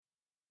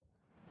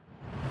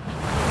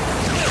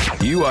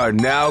You are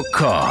now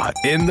caught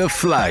in the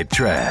Fly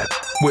Trap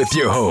with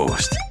your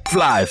host,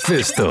 Fly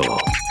Fistal. I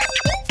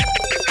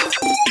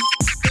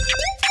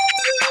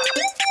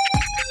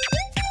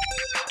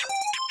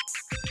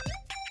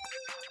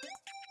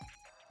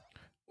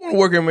want to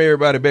welcome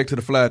everybody back to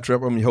the Fly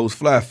Trap. I'm your host,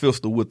 Fly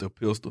Fistal with the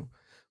pistol.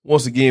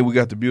 Once again, we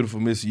got the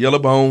beautiful Miss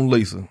Yellowbone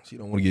Lisa. She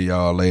don't want to get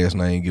y'all last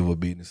name, give her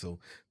business, so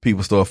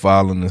people start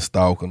following and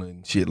stalking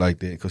and shit like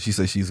that because she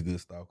says she's a good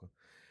stalker.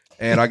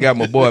 And I got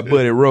my boy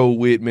Buddy Rowe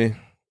with me.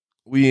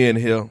 We in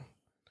here.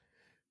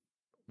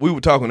 We were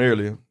talking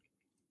earlier,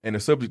 and the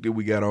subject that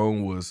we got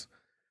on was,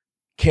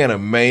 can a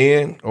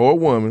man or a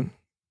woman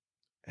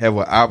have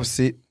an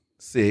opposite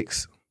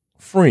sex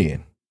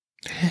friend?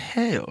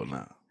 Hell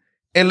no.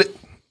 And look,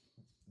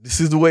 this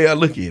is the way I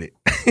look at it.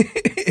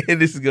 And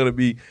this is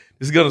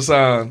gonna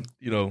sound,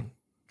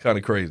 kind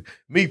of crazy.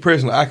 Me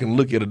personally, I can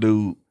look at a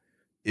dude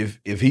if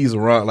he's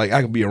around, like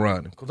I can be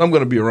around him because I'm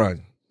gonna be around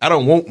him. I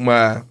don't want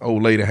my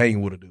old lady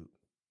hanging with a dude.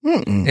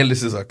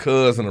 Unless it's a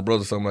cousin or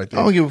brother, something like that.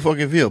 I don't give a fuck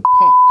if you're a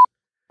punk,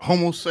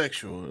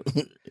 homosexual.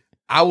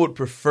 I would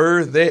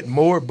prefer that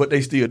more, but they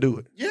still do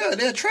it. Yeah,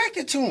 they're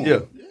attracted to him.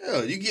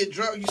 Yeah. You get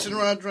drunk, you sit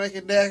around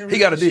drinking daiquiris. He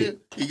got a dick.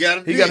 He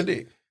got a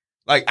dick.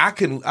 Like I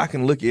can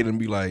look at it and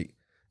be like,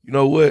 you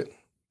know what?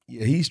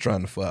 Yeah, he's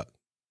trying to fuck.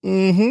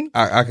 Mm-hmm.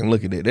 I can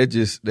look at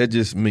that. That's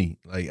just me.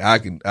 Like I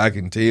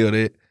can tell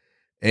that.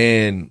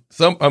 And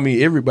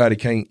everybody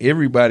can't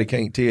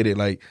tell that.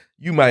 Like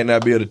you might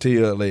not be able to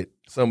tell that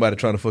somebody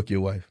trying to fuck your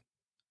wife.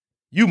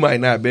 You might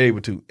not be able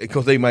to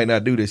because they might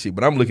not do that shit.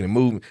 But I'm looking at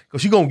movement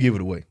because you're gonna give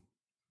it away.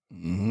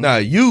 Mm-hmm. Now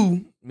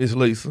you, Miss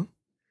Lisa,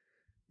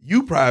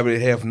 you probably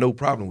have no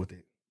problem with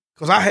that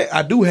because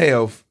I do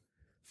have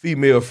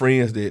female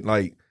friends that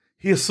like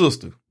his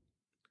sister.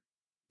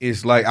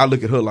 It's like I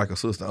look at her like a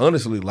sister,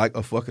 honestly, like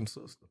a fucking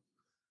sister.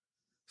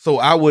 So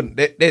I wouldn't.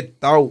 That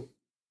thought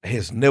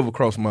has never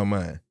crossed my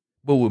mind.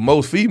 But with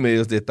most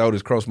females, that thought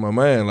has crossed my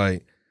mind.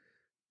 Like,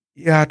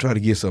 yeah, I try to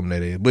get something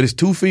that is, but it's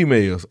two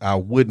females. I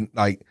wouldn't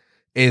like.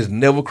 It's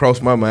never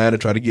crossed my mind to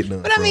try to get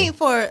none. But I mean,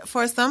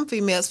 for some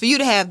females, for you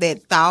to have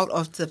that thought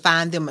of to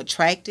find them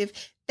attractive,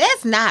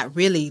 that's not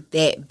really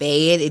that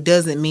bad. It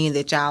doesn't mean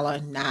that y'all are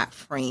not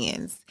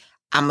friends.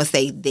 I'm gonna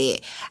say that.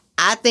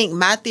 I think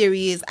my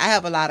theory is I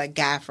have a lot of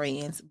guy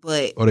friends,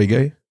 but are they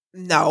gay?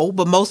 No,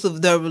 but most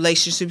of the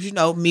relationships,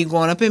 me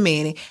growing up in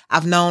Manning,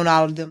 I've known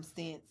all of them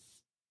since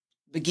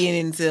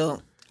beginning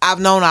till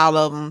I've known all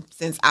of them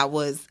since I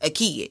was a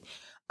kid.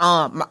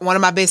 One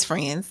of my best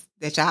friends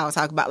that y'all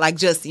talk about, like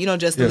Justin,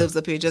 Justin lives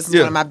up here. Justin's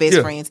one of my best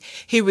friends.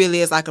 He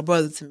really is like a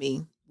brother to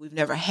me. We've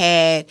never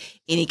had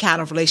any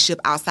kind of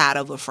relationship outside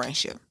of a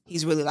friendship.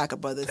 He's really like a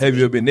brother to me. Have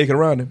you ever been naked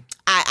around him?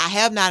 I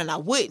have not, and I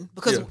wouldn't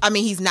because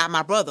he's not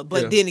my brother.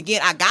 But then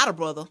again, I got a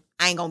brother.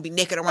 I ain't gonna be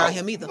naked around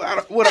him either.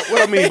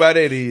 What I mean by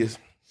that is,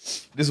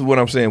 this is what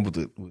I'm saying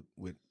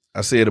with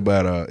I said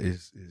about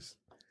is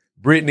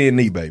Brittany and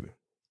Nee Baby.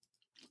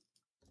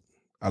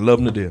 I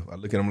love them to death. I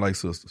look at them like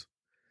sisters.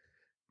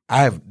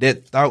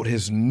 That thought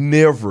has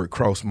never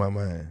crossed my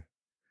mind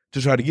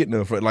to try to get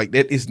nothing for like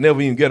that. It's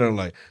never even getting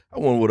like I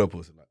want what up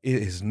pussy. Like,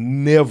 it has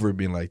never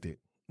been like that.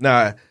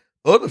 Now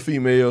other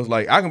females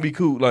like I can be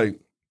cool like.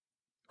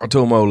 I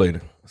told my old lady,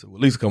 I said, well,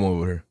 Lisa, come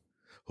over here.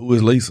 Who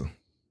is Lisa?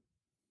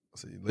 I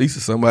said,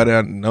 Lisa's somebody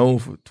I've known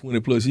for 20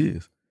 plus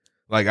years.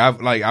 I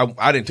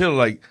didn't tell her,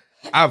 like,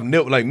 I've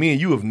never, like, me and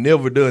you have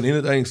never done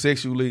anything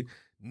sexually,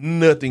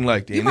 nothing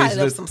like that. You probably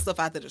left some stuff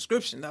out the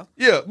description, though.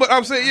 Yeah, but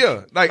I'm saying,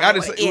 yeah. Like, I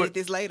just edit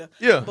this later.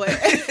 Yeah. But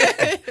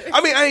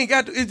I mean, I ain't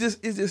got to, it's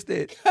just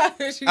that.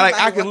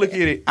 I can look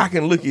at it, I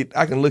can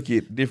look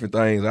at different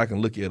things. I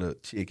can look at a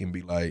chick and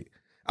be like,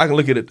 I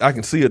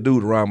can see a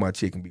dude around my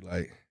chick and be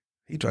like,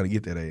 he trying to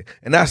get that ass.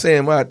 And not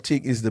saying my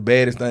chick is the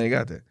baddest thing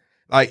out there.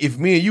 Like, if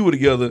me and you were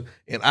together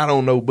and I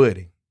don't know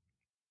Buddy,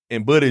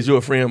 and Buddy's your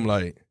friend, I'm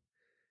like,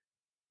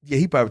 yeah,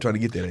 he probably trying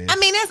to get that ass. I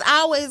mean, that's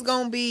always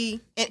going to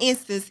be an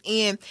instance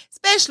in,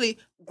 especially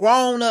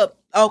grown up,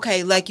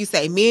 okay, like you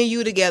say, me and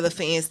you together,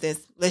 for instance,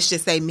 let's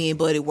just say me and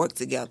Buddy work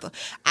together.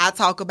 I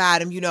talk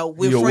about him,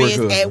 we're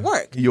friends at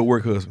work. Your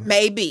work husband.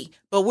 Maybe,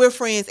 but we're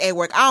friends at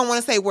work. I don't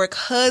want to say work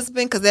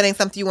husband because that ain't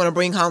something you want to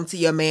bring home to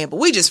your man, but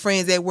we just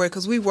friends at work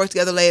because we've worked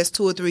together the last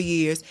 2 or 3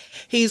 years.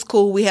 He's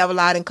cool. We have a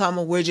lot in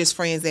common. We're just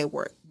friends at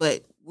work,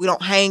 but we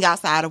don't hang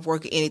outside of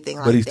work or anything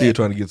like that. But he's still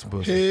trying to get some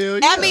pussy. Hell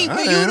yeah, I mean, for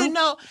you to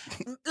know,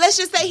 let's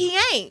just say he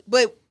ain't,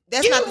 but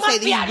that's not to say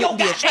that he wouldn't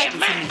be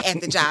attracted to me at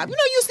the job.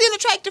 You see an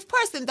attractive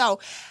person, though.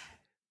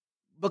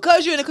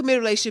 Because you're in a committed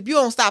relationship, you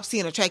don't stop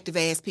seeing attractive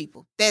ass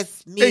people.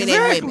 That's men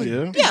and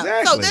women. Yeah.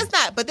 Exactly.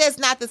 So that's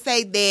not to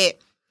say that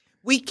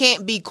we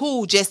can't be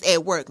cool just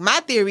at work. My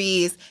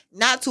theory is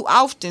not too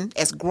often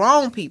as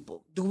grown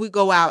people do we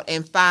go out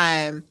and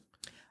find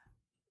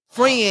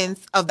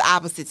friends of the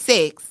opposite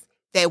sex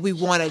that we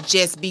want to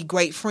just be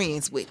great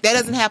friends with. That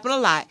doesn't happen a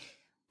lot.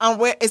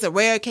 It's a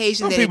rare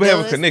occasion that people it does.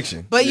 have a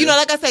connection. But,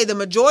 like I say, the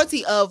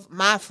majority of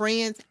my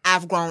friends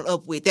I've grown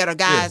up with, that are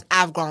guys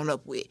I've grown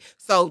up with.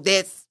 So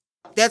that's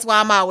why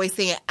I'm always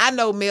saying, I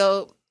know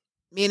Mel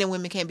men and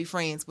women can't be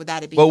friends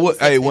without it being. But what?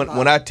 sex Hey, involved.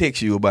 when I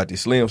text you about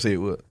this, Slim said,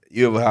 "Well,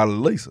 you ever holler at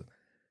Lisa?"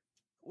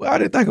 Well, I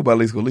didn't think about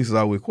Lisa because Lisa's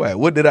always quiet.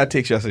 What did I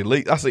text you? I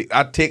said,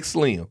 I text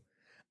Slim.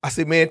 I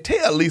said, man,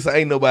 tell Lisa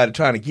ain't nobody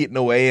trying to get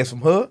no ass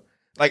from her.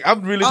 Like,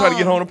 I'm really trying to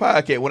get her on the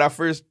podcast when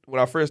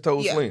I first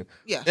told Slim.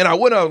 Yeah. And I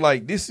went out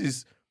like,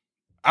 it's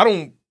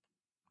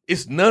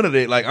none of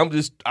that. Like,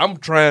 I'm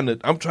trying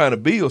to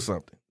build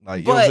something.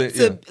 Like, you know what I'm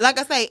saying? Like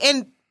I say,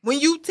 and when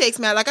you text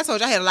me, like I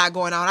told you, I had a lot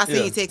going on. I seen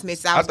your text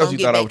message. I thought you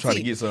thought I was trying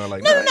to get something.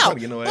 Like, no. I ain't trying to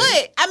get no ass.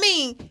 But I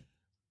mean,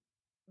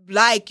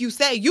 like you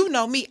say, you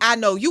know me, I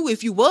know you.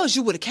 If you was,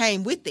 you would have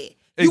came with it.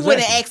 You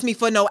wouldn't have asked me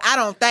for no, I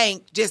don't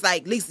think, just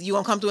like, Lisa, you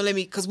gonna come through and let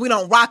me, because we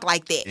don't rock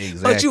like that.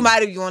 Exactly. But you might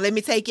have, you gonna let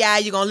me take you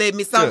out, you gonna let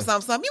me something.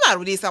 You might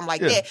have did something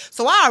like that.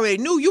 So I already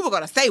knew you were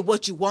gonna say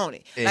what you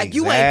wanted. Like,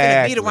 you ain't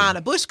gonna beat around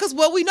the bush, because,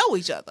 well, we know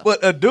each other.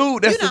 But a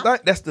dude,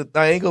 that's the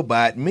thing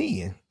about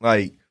men.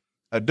 Like,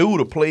 a dude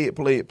will play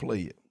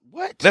it.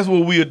 What? That's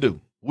what we'll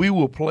do. We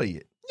will play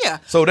it. Yeah.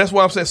 So that's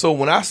why I'm saying, so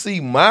when I see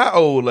my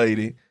old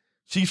lady,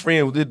 she's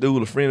friends with this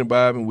dude, a friend of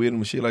Bob with him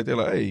and shit like that,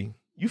 like, hey,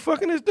 you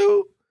fucking this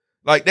dude?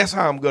 Like, that's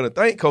how I'm going to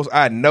think, because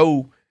I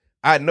know,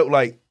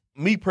 like,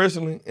 me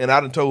personally, and I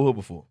done told her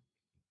before,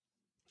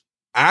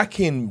 I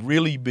can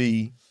really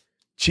be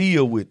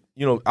chill with,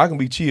 I can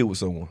be chill with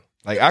someone.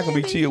 Like, I can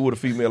be chill with a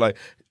female. Like,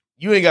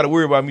 you ain't got to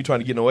worry about me trying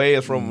to get no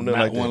ass from them. Not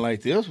like one that.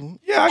 like this one.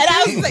 Yeah, And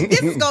I was like,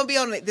 this is gonna be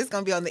on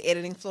the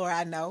editing floor,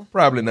 I know.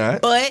 Probably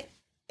not. But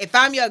if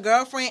I'm your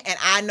girlfriend and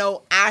I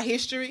know our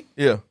history,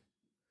 Yeah.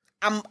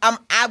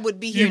 I would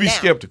be here You'd be now.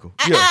 skeptical.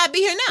 Yeah. I'd be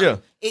here now. Yeah.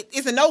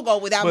 It's a no-go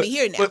without me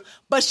here now.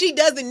 But she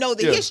doesn't know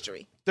the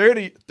history.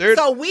 30.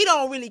 So we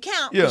don't really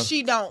count because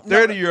she don't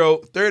know.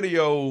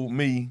 30-year-old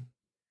me,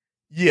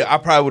 yeah, I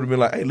probably would have been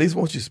like, hey, Lisa,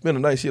 why don't you spend a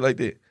night shit like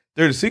that?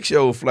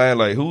 36-year-old fly,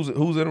 like, who's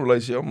in a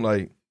relationship? I'm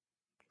like,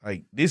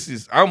 this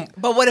is,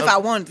 But what if I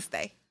wanted to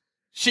stay?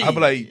 I'd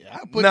be like,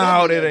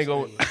 no, that ain't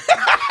going.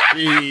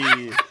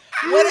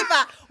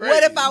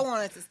 What if I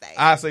wanted to stay?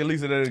 I say,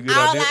 Lisa, that ain't a good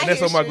All idea. I And that's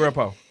hear on my shit.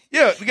 grandpa.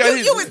 Yeah.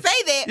 You would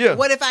say that. Yeah.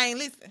 What if I ain't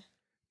listen?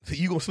 So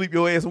you gonna sleep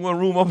your ass in one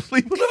room, I'm gonna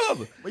sleep in the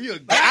other. Well, you're a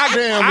I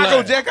goddamn go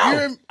lie. jack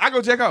off. I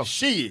go jack off.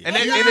 Shit. And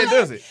that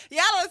does it.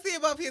 Y'all don't see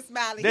him up here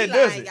smiling. That He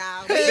does lying, it.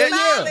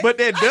 y'all. But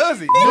that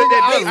does it. But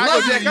that does it. I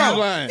go jack off.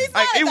 lying. He's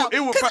Like, lying, it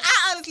would because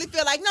I honestly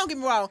feel like, don't get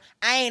me wrong,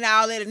 I ain't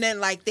all that or nothing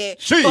like that.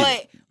 Shit.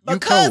 But You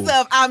because cold.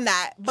 of, I'm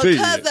not,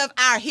 because Shit. of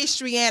our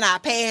history and our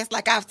past,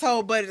 like I've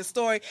told Buddy the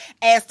story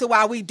as to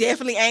why we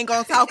definitely ain't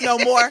gonna talk no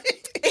more.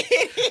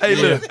 Hey,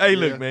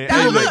 look, man. Don't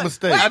Hey, look. look.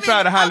 mistake. I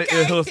tried to holler at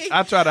her. Okay.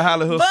 I tried to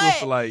holler at her But-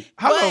 sister. Like,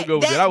 how long ago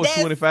was that? I was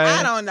that's- 25.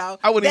 I don't know.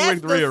 I wouldn't even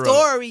That's work the railroad.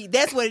 story.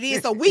 That's what it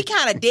is. So we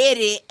kind of did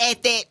it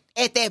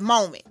at that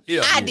moment.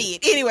 Yeah. I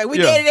did. Anyway, we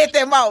Yeah. did it at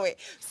that moment.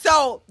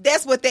 So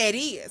that's what that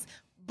is.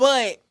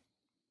 But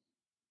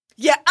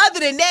yeah, other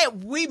than that,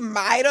 we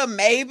might have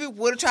maybe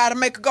would have tried to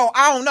make a go.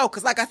 I don't know,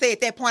 because like I said, at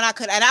that point I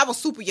could, and I was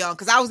super young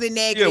because I was in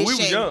that. Yeah, we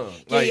was young.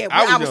 Like, Yeah,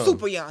 I I was was young.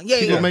 super young. Yeah,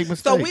 People yeah. make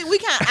So mistakes. we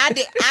kind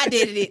of I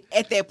did it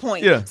at that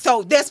point. Yeah.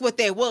 So that's what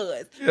that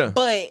was. Yeah.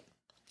 But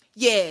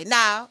yeah,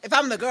 now if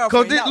I'm the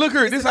girlfriend, Because look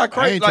here, this how I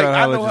crazy. ain't Like, trying to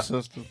I holler know. at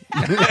your sister.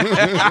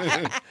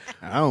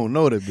 I don't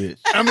know that bitch.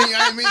 I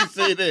didn't mean to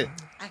say that.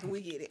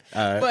 we get it.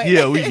 All right. But,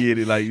 Yeah, we get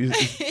it. Like, and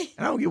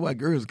I don't get why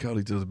girls call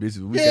each other bitches.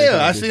 We Yeah, can't call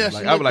I bitches. see how she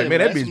Like, I was looked like, at man, me.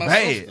 that That's bitch my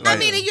bad. sister. I Like,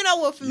 mean, and you know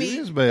what? For me, It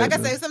is bad, like I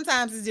though. say,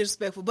 sometimes it's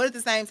disrespectful, but at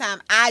the same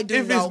time, I do If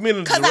it's know meant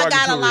because I got a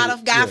derogatory, lot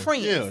of guy yeah.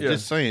 friends. Yeah, Yeah.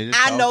 just saying.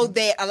 Just I know talking.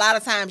 that a lot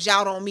of times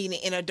y'all don't mean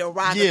it in a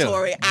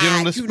derogatory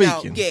generally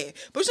speaking. yeah.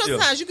 But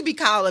sometimes you can be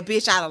called a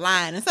bitch out of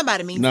line, and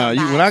somebody means Nah,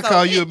 something. when I So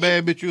call you a it-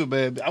 bad bitch, you a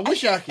bad bitch. I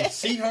wish y'all could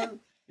see her.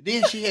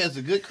 Then she has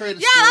a good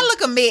credit Yeah, score. I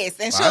look a mess,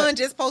 and Right. Sean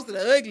just posted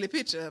an ugly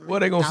picture of me. well,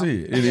 they gonna No.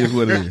 see it. It is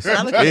what it is.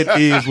 I look- It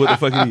is what the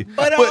fuck it is.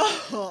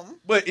 But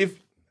But if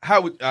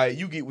how would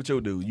you get with your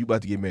dude? You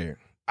about to get married?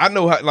 I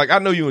know how. Like, I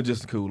know you and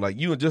Justin cool. Like,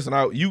 you and Justin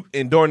out. You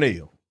and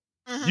Darnell.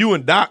 You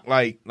and Doc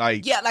like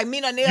yeah, like me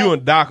and Neil, you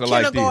and Doc are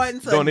like kindergarten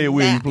this. to Darnell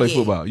Williams now, play yeah.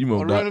 football. You Oh,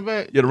 remember the Doc? running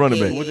back? Yeah, the running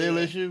Yeah, back. With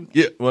LSU?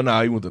 Yeah. Well,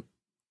 nah, he went to.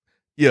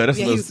 Yeah, that's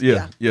Yeah, another. he was-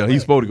 Yeah, yeah.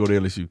 he's supposed to go to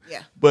LSU.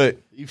 Yeah. But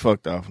He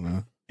fucked off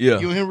now. yeah,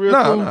 You and him real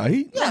nah, cool? nah,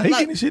 he Yeah, he like,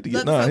 getting his shit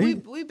together. look, Nah, so he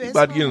we best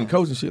about to get in friends.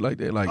 coaching shit like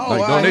that. Like Oh,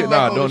 like I Darnell, ain't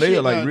back on the Darnell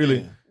shit like now really.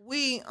 then.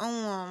 we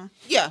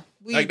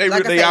we Like I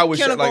they said, always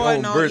like on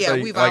kindergarten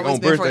birthday, we've like always on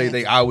been birthday friends.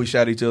 they always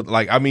shout each other.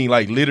 Like I mean,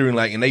 like literally,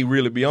 like and they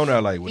really be on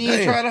there. Like, well, He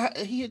ain't damn, tried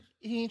to.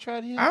 He ain't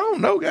tried to. I don't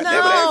know,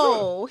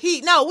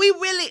 goddamn No, we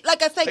really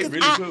like I say They because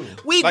really cool.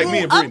 we Like grew me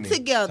and up Brittany type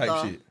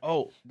together. shit.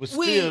 Oh, but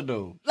We- still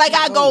though. Like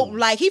I go, Oh.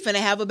 like he finna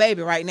have a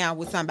baby right now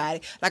with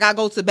somebody. Like I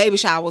go to baby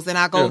showers and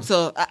I go Yeah.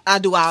 to I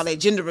do all that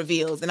gender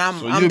reveals and I'm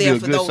So I'm you'll be there a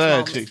for good those side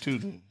moments. chick too.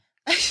 Then.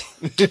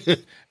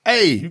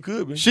 Hey, You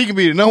could be. she can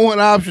be the number one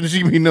option.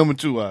 She can be number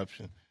two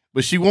option,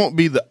 but she won't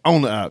be the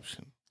only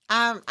option.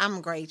 I'm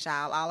a great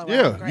child all around.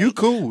 Yeah, great. you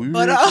cool. You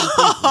But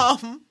really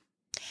cool.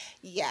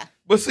 yeah,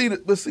 But see,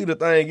 the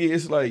thing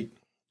is, like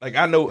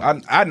I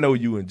know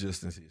you and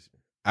Justin's history.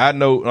 I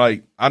know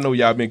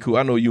y'all been cool.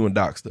 I know you and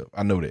Doc stuff.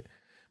 I know that.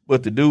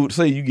 But the dude,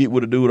 say you get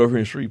with a dude over here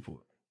in Shreveport,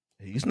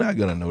 He's not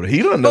gonna know that. He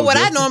don't know. But what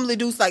Justin. I normally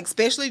do is like,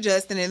 especially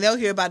Justin, and they'll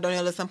hear about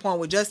Donnell at some point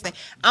with Justin.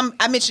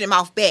 I mention him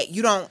off bat.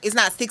 You don't. It's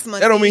not 6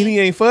 months. That don't in. mean he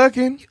ain't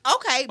fucking.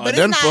 Okay, but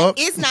done it's not. fuck.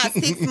 It's not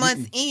 6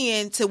 months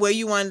in to where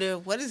you wonder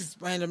what is this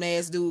random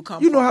ass dude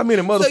come. You know from? how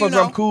many motherfuckers So, you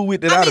know, I'm cool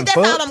with that I I done mean, that's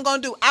fucked? all I'm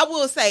gonna do. I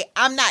will say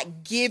I'm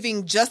not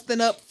giving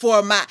Justin up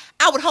for my.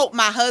 I would hope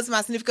my husband,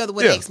 my significant other,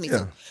 would Yeah, ask me yeah.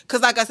 to,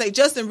 because like I say,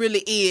 Justin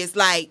really is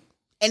like,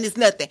 and it's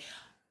nothing.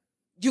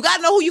 You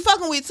gotta know who you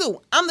fucking with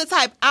too. I'm the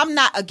type. I'm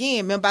not, again.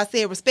 Remember I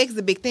said respect is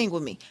a big thing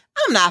with me.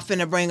 I'm not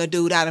finna bring a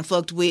dude out and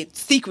fucked with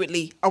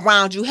secretly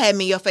around you, have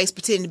me in your face,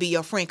 pretending to be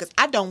your friend, because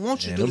I don't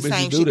want you to do them the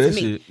same bitches do shit to that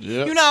me. shit.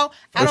 Yep. You know,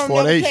 I First don't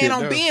never 48 plan shit on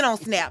there. being on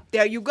Snap.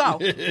 There you go.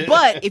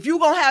 But if you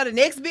gonna have the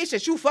next bitch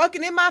that you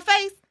fucking in my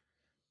face,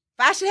 if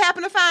I should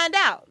happen to find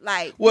out,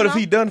 like, What you if know,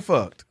 he done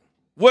fucked?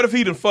 What if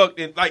he done fucked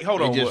and like hold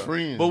They on? just What?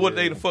 friends, But what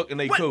yeah. they done fucked and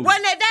they cool?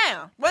 Run that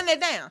down. Run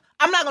that down.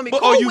 I'm not gonna be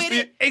But cool are you with still-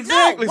 it.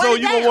 exactly, No, so run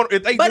it you don't down. want-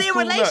 if they but just in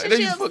cool now, they just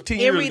relationships, fucked 10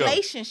 in years ago.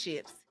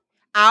 relationships,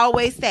 I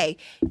always say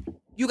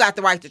you got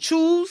the right to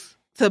choose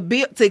to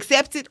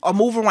accept it or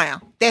move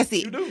around. That's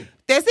it. You do.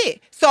 That's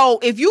it. So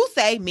if you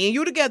say me and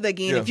you together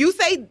again, Yeah. if you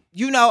say,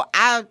 you know,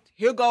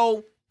 here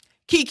go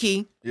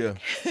Kiki. Yeah,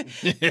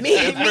 Me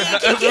and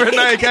that's Kiki. where her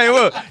name came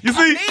up. You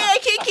see? Me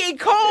and Kiki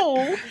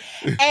cool,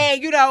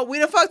 and you know we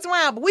done fucked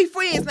around, but we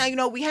friends now. You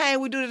know we hang,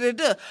 we do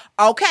da.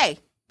 Okay,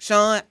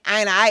 Sean, I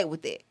ain't alright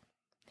with that.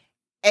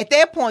 At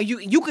that point,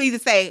 you could either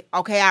say,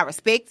 okay, I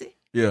respect it,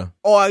 Yeah.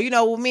 or you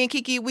know, with me and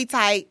Kiki, we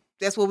tight.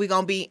 That's what we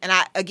gonna be. And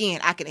I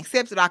can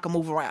accept it. I can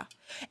move around.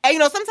 And you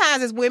know,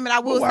 sometimes as women, I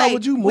will But why say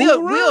would you move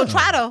we'll around?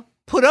 try to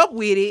put up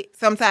with it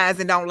sometimes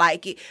and don't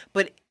like it,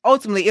 but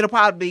ultimately it'll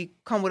probably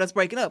come with us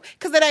breaking up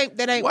because that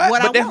ain't What?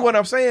 what But I that's want. what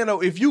I'm saying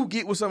though. If you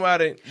get with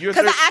somebody, you're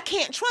Because I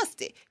can't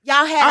trust it.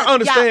 Y'all have. I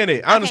understand y'all,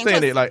 it. I understand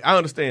can't it. Like I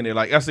understand it.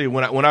 Like I said,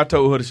 when I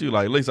told her that she was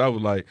like Lisa, I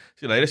was like,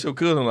 she like that's your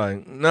cousin.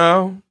 Like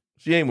no,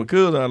 she ain't my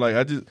cousin. I like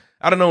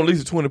I don't know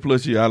Lisa 20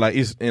 plus years. I like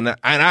it's and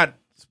I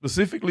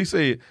specifically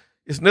said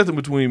it's nothing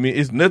between me.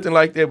 It's nothing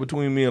like that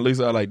between me and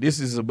Lisa. I like this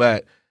is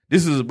about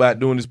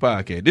doing this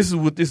podcast. This is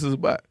what this is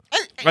about.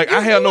 And Like you-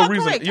 I have you no are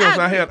reason. correct. You know what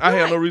I'm saying? I You're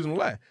have no right. reason to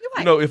lie. You're You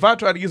right. know, if I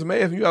try to get some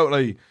ass from you, I would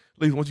like,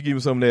 Lisa, why don't you give me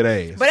some of that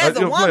ass? But as a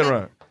You know, playing woman-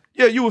 around.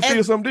 Yeah, you would feel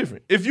as- something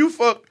different. If you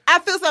fuck, I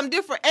feel something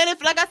different. And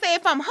if, like I say,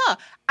 if I'm her,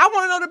 I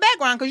want to know the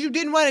background because you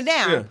didn't run it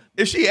down. yeah.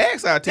 If she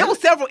asks, I There tell. was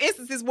several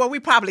instances where we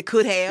probably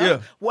could have. Yeah.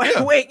 Where,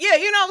 Yeah. yeah,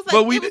 you know what I'm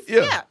saying? But we It was, did-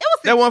 yeah. it was.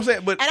 That's what I'm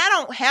saying. But And I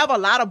don't have a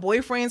lot of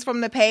boyfriends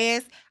from the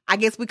past. I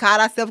guess we caught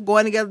ourselves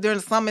going together during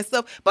the summer and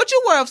stuff. But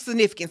you were of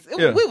significance.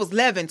 Yeah. We was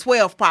 11,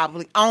 12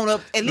 probably on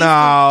up at least.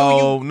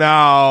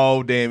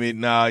 no, damn it,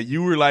 nah.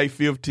 You were like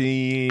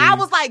 15. I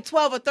was like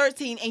 12 or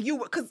 13, and you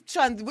were, because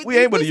We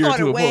ain't but a year or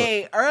started two apart.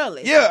 way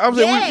early. Yeah, I'm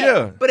saying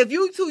yeah. But if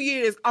you 2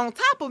 years on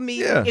top of me,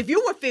 Yeah. if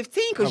you were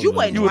 15, because you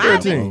wasn't You were driving.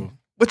 13.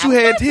 But I you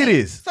was had 13.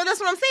 titties. So that's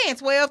what I'm saying.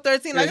 12,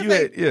 13. Yeah, Like you I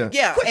had, said,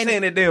 yeah. Quit and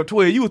saying that damn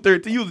 12. You were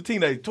 13. You was a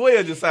teenager.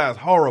 12 just sounds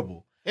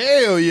horrible.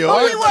 Hell yeah.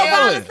 but we I'm were around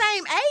telling. the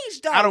same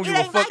age, though. I don't It give a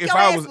ain't fuck like if your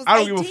I ass was. I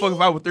don't give a 18. fuck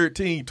if I was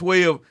 13.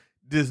 12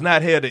 does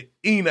not have the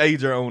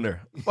teenager on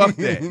there. Fuck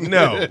that.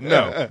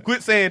 No.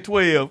 Quit saying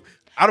 12.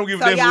 I don't give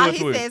a So damn y'all, who he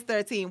 12. says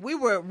 13. We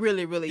were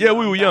really, really Yeah, young.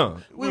 we were though.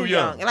 young. We were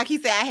young. And like he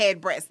said, I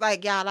had breasts.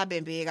 Like, y'all, I've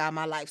been big all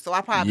my life. So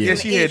I probably Yeah,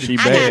 she had- she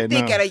I bad got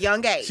thick now. at a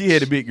young age. She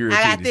had the big girl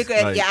I got titties. thicker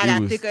at, Like, I it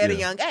got was- thicker at a yeah.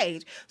 young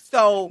age.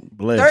 So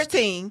Blessed.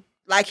 13,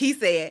 like he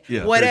said,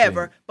 Yeah,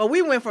 whatever. 13. But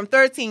we went from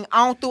 13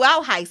 on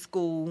throughout high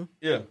school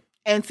Yeah.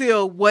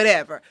 until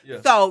whatever.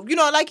 Yeah. So, you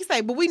know, like you say,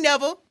 but we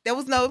never, there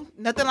was nothing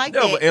like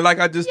No, that. but, and like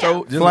I just Yeah.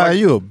 told, just Fly, like,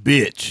 you a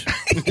bitch.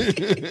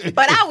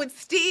 But I would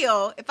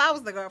still, if I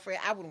was the girlfriend,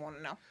 I would want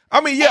to know. I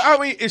mean, yeah, I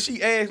mean, if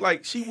she asked,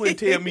 like, she wouldn't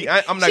tell me.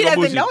 I'm not She gonna doesn't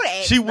bullshit. know to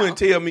ask, She wouldn't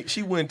though. tell me.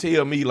 She wouldn't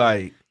tell me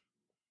like,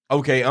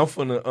 okay, I'm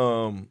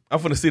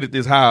finna sit at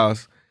this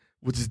house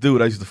with this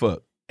dude I used to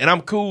fuck, and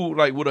I'm cool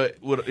like with a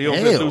you know what I'm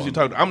saying, Hell. dude she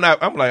talked. I'm like,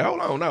 hold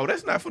on, no,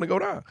 that's not finna go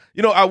down.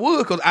 You know, I would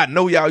because I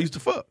know y'all used to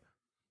fuck.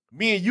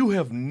 Me and you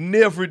have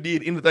never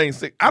did anything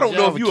sick. I don't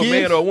Y'all know if were you a kids?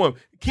 man or a woman.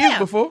 Kids Yeah.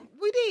 before.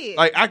 We did.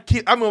 Like I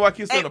remember I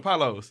kissed her in And-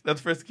 Apollos.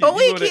 That's the first kiss. but You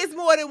we remember that? kissed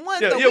more than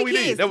once. Yeah, so yeah, we we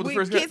kissed. did. That was the We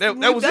first kissed, that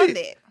we've was done it.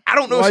 that. I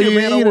don't know Why if she you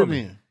a man ain't or eat her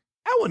woman. then?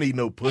 I wouldn't eat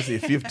no pussy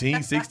at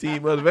 15,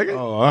 16, motherfucker. Oh,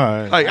 all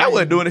right. Like I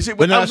wasn't doing that shit.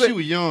 but now I'm she saying-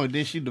 was young.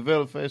 Then she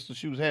developed fast, so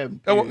she was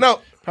having.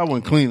 No, Probably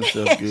wasn't cleaning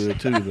stuff good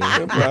too. no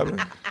Though. problem.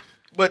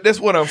 But that's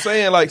what I'm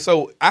saying. Like,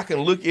 so I can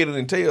look at it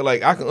and tell.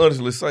 Like, I can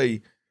honestly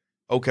say,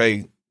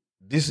 okay,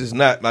 this is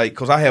not like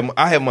because I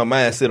have my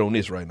mind set on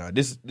this right now.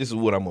 This is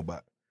what I'm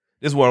about.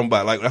 This is what I'm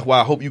about. Like that's why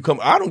I hope you come.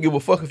 I don't give a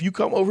fuck if you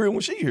come over here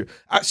when she here.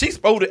 She's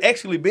supposed to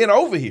actually been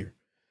over here,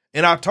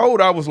 and I told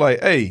her I was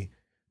like, hey,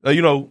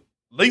 you know,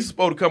 Lisa's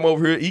supposed to come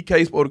over here.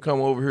 EK's supposed to come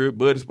over here.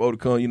 Buddy's supposed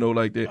to come. You know,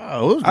 like that.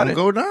 Oh, it was I gonna didn't-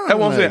 go down. That's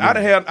what I'm saying.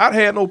 like I'd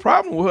had no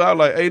problem with her. I was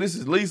like, hey, this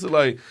is Lisa.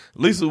 Like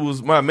Lisa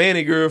was my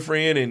manny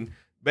girlfriend, and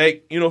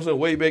back, you know what I'm saying,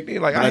 way back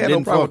then. Like But I I had no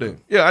didn't problem fuck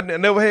with that. Yeah, I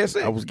never had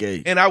sex. I was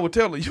gay. And I would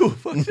tell her, you a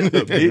fucking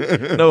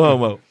bitch. No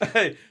homo.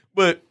 Hey,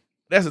 but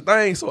that's the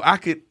thing. So I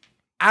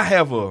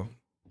have a,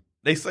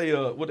 they say,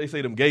 what they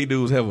say, them gay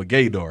dudes have a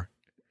gaydar.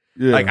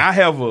 Yeah. Like I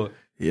have a,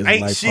 He is a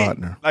ain't life shit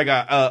partner. like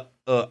a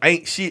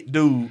ain't shit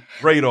dude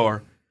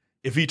radar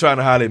if he trying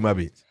to holler at my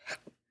bitch.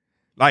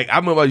 Like I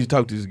remember I used to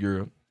talk to this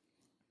girl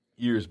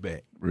years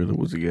back. Really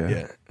was a guy.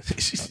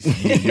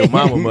 Yeah, your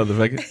mama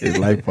motherfucker. His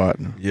life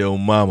partner. Your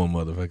mama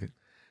motherfucker.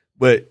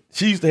 But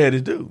she used to have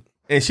this dude,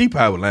 and she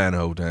probably was lying the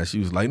whole time. She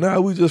was like, "Nah,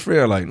 we just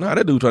friends." Like, "Nah,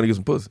 that dude trying to get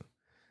some pussy."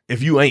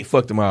 If you ain't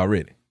fucked him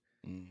already,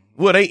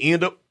 well, they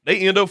end up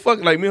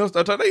fucking. Like me and her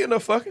start talking. They end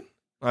up fucking.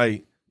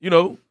 Like I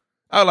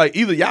was like,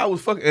 either y'all was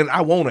fucking, and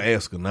I want to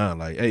ask her now,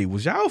 like, hey,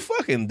 was y'all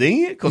fucking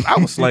then? Because I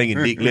was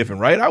slanging dick left and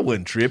right. I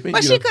wasn't tripping.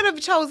 But she could have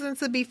chosen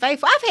to be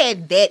faithful. I've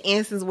had that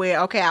instance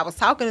where, okay, I was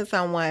talking to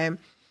someone.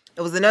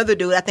 It was another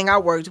dude I think I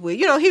worked with.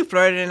 He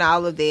flirted and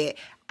all of that.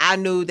 I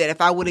knew that if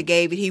I would have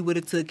gave it, he would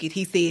have took it.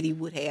 He said he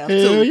would have,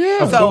 too.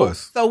 Yeah. Of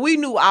course. So we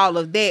knew all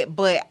of that,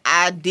 but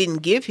I didn't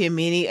give him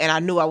any, and I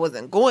knew I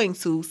wasn't going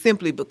to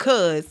simply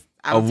because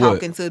I was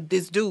talking to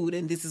this dude,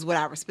 and this is what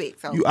I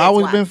respect. So You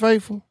always been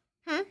faithful?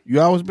 You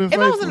always been If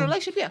faithful? I was in a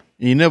relationship, yeah.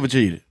 You never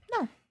cheated?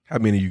 No. How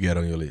many you got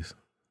on your list?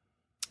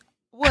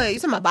 What, you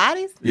talking about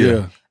bodies?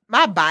 Yeah.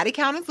 My body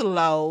count is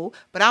low,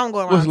 but I don't go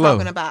around What's low?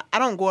 talking about. I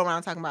don't go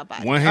around talking about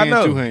bodies. One I hand,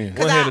 know. 2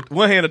 hands.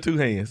 One hand or 2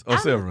 hands or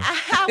several.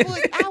 I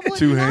would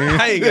 2 not.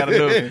 hands. I ain't got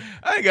enough.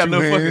 I ain't got Two no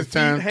fucking hands feet,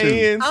 times 2.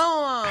 hands,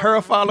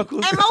 hair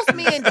follicles. And most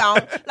men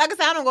don't. Like I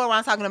said, I don't go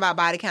around talking about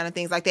body count and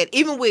things like that.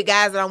 Even with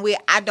guys that I'm with,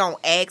 I don't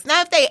ask.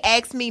 Now, if they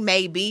ask me,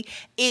 maybe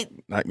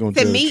Not gonna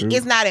to tell me, the truth.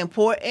 it's not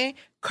important.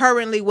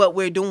 Currently, what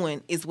we're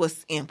doing is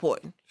what's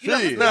important.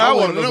 Shit, Nah, I want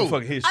wanna to know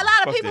fucking history. A lot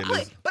of Fuck people that put,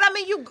 list. but I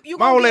mean, you.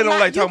 My old lady don't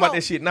like you talking about gon-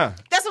 that shit now.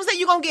 That's what I'm saying.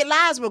 You're gonna get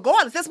lies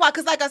regardless. That's why,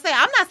 because like I said,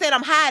 I'm not saying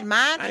I'm hiding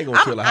mine. I ain't gonna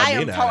tell her how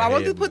many I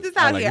want had, to put this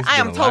but I out like here. it's I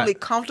been am a lot. totally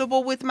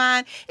comfortable with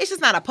mine. It's just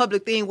not a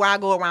public thing where I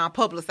go around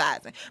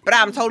publicizing. But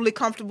I'm totally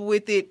comfortable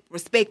with it,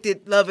 respect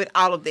it, love it,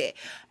 all of that.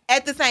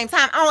 At the same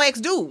time, I don't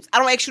ask dudes. I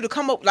don't ask you to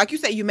come up. Like you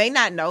say, you may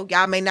not know.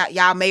 Y'all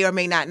may or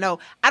may not know.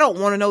 I don't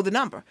want to know the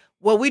number.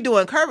 What we're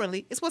doing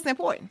currently is what's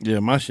important. Yeah,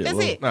 my shit That's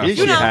low. it. Nah, His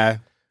you shit know- high.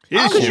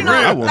 His Because shit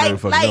I real. want to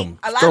fucking number.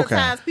 a lot Stroke of high.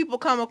 times people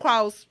come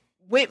across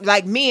with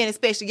like men,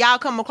 especially y'all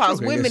come across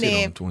Okay, women that shit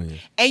on in, twins.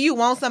 and you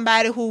want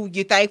somebody who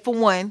you think for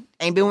one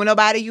ain't been with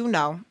nobody you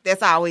know.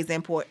 That's always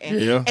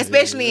important, Yeah.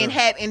 especially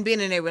in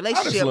being in a I just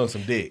relationship. love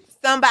some dick.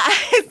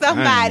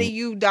 Somebody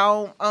you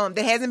don't that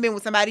hasn't been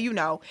with somebody you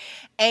know,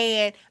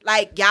 and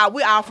like y'all,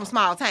 we're all from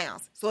small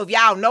towns. So if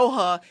y'all know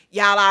her,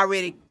 y'all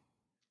already.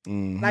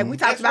 Like we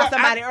talked That's why about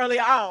somebody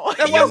earlier on.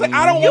 That's why I said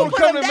I don't You want to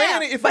put come them to down.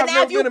 Manny if But I've now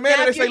never if you- been to Manny.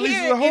 now They if say you're Lisa's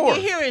a here- If whore. you're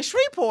here in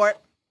Shreveport,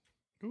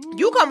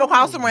 you come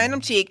across some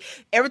random chick.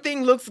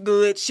 Everything looks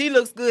good. She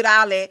looks good.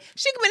 All that.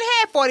 She could have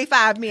had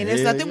 45 men.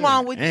 There's Hell nothing yeah.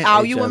 wrong with And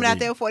all you women HIV. out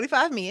there with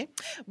 45 men.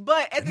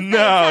 But at the same No,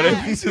 time,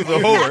 that bitch is a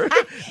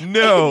whore.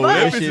 No, But-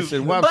 that That bitch shit is.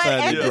 said but website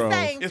at is the wrong.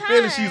 same time,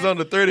 Especially she's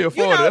under 30 or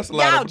 40. you know, That's a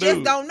lot y'all of just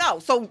dudes. don't know.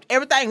 So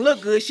everything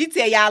look good. She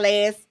tell y'all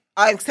ass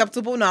an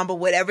acceptable number,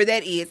 whatever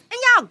that is, and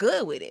y'all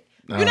good with it.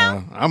 You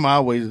know, I'm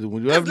always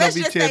when you ever let's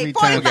be just tell say me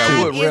time 45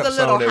 what two. is rap a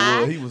little song that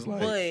high. was? He was like-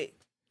 but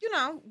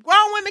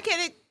grown women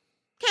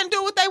can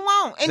do what they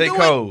want and J. do it.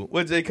 Cole.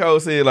 What J. Cole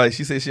said, like,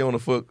 she said she on the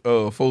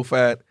full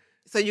fight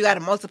So you got to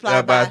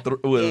multiply by by 3.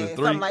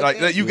 something Like,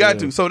 that. you got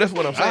to. So that's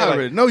what I'm saying. I Like,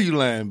 already know you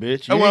lying,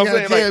 bitch. You that's what ain't I'm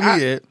gotta saying. tell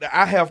Like, me that.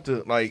 I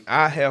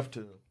have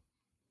to.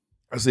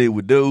 I said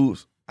with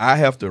dudes, I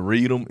have to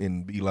read them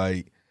and be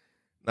like,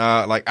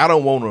 nah, like I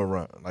don't want her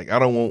around. Like I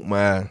don't want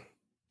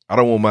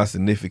my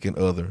significant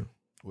other,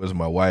 whether it's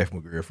my wife, my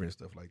girlfriend,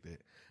 stuff like that.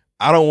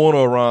 I don't want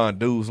her around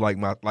dudes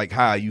like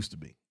how I used to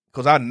be.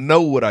 Cause I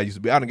know what I used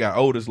to be. I done got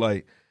old. It's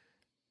like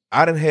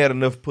I done had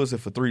enough pussy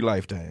for 3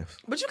 lifetimes.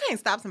 But you can't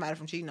stop somebody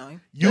from cheating on you.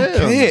 You Hell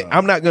can't. no.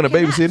 I'm not gonna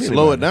Cannot. babysit anybody.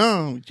 Slow it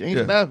down. You ain't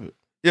Yeah. stop it.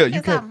 Yeah, you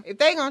Can't stop can't. 'em. If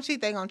they gonna cheat,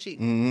 they gonna cheat.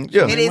 Mm-hmm.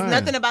 Yeah. It is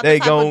nothing about They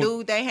the type of gon-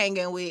 dude they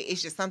hanging with.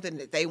 It's just something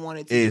that they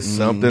wanted to It's do.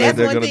 something That's that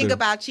they're one gonna thing do.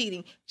 about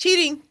cheating.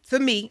 Cheating, to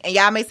me, and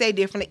y'all may say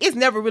differently, it's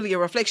never really a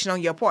reflection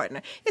on your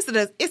partner. It's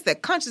a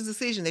conscious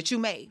decision that you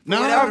made. For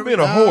No, whatever I've been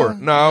a No, whore.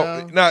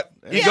 No, no. not.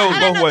 It Yeah, goes I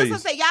both know, ways.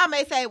 that's what I'm saying. Y'all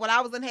may say, well,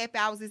 I was unhappy,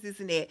 I was this,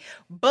 and that.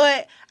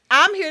 But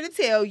I'm here to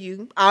tell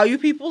you, all you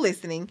people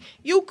listening,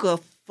 you could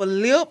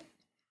flip,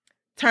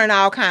 turn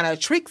all kind of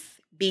tricks,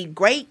 be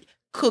great,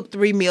 cook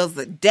 3 meals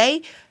a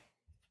day.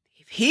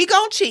 If he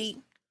gonna cheat,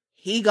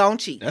 he gonna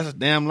cheat. That's a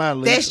damn lie,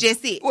 Lisa. That's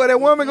just it. Well, that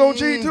woman gonna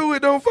cheat too.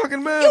 It don't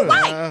fucking matter. You're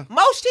right.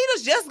 Most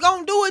cheaters just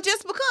gonna do it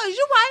just because.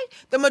 You're right.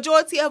 The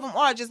majority of them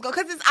are just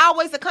because it's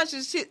always a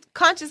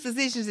conscious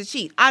decision to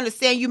cheat. I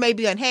understand you may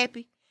be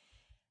unhappy,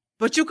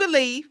 but you could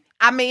leave.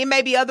 I mean, it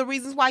may be other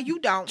reasons why you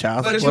don't.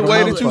 Child But it's support the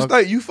way a that you motherfucker.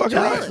 stay. You fucking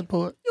Child right.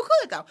 support. You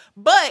could go,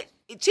 but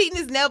cheating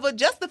is never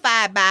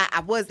justified by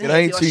I wasn't It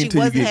happy ain't or cheating she till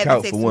you wasn't get having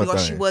caught sex for with one me or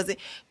she thing. wasn't.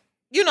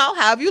 You know,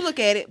 however you look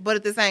at it, but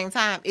at the same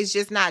time, it's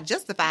just not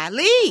justified.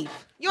 Leave.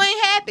 You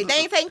ain't happy. They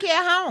ain't taking care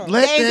of home.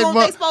 Let they ain't that doing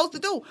what mu- they supposed to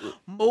do.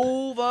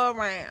 Move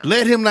around.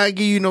 Let him not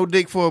give you no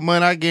dick for a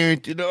month. I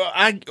guarantee.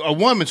 A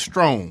woman's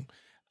strong.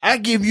 I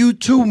give you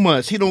 2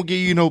 months. He don't give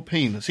you no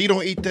penis. He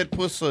don't eat that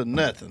pussy or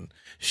nothing.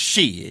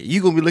 shit,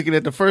 you gonna be looking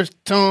at the first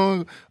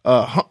tongue,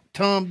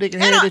 Tom, Dick,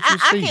 and And Harry that you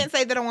I see. can't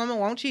say that a woman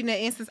won't cheat in that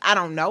instance. I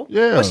don't know.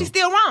 Yeah. But she's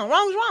still wrong.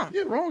 Wrong is wrong.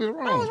 Yeah, wrong is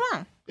wrong. Wrong is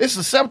wrong. It's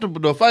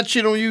acceptable though. If I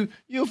cheat on you,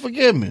 you'll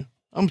forgive me.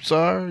 I'm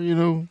sorry, you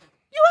know.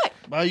 You're right.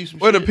 Buy you some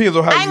Well, it shit. depends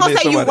on how I you ain't gonna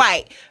let say you're somebody.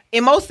 right.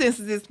 In most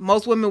instances,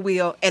 most women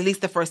will, at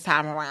least the first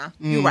time around.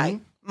 You're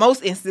right.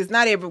 Most instances,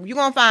 not every. You're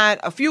gonna find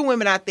a few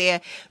women out there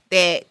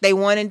that they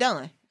one and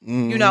done.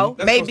 You know,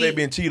 That's maybe because they've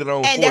been cheated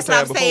on. and 4 that's what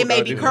I'm times saying.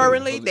 before, Maybe though.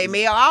 currently, they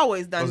may have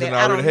always done Because it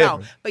that. I don't already know.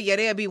 happened. But yeah,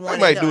 they'll be one. They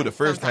and might done do it the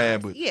first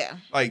sometimes. time, but yeah.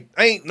 like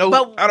ain't no.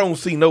 But- I don't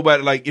see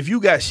nobody like if you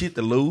got shit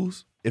to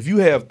lose. If you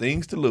have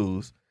things to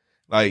lose,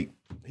 like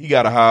he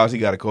got a house, he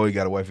got a car, he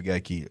got a wife, he got a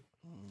kid.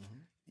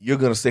 You're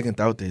gonna second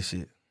thought that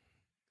shit.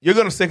 You're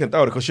gonna second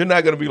thought it because you're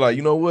not gonna be like,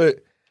 you know what?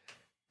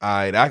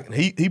 All right,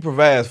 he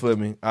provides for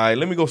me. All right,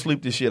 let me go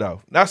sleep this shit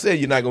off. Not saying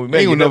you're not gonna be mad.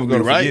 Ain't You're gonna never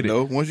never be gonna right forget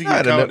though. it. Once you Nah, get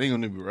it'll caught, never- ain't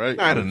gonna be right.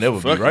 Nah, it'll never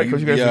be Fuck right, you, 'cause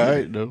you be got all some-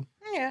 right though.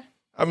 Yeah.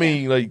 I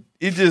mean, like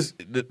it just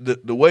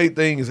the way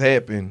things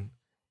happen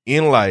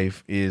in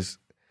life is,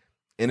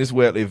 and it's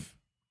well if,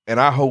 and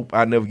I hope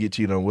I never get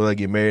cheated on. Will I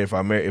get married? If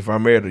I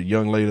married a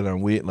young lady that I'm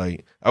with,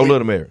 like I would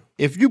love to marry.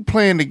 If you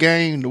playing the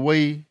game the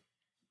way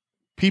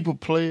people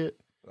play it,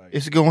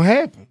 it's gonna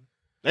happen.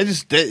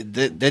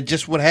 That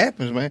just what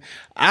happens, man.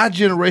 Our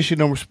generation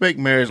don't respect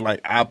marriage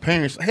like our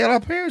parents. Hell, our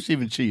parents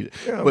even cheated,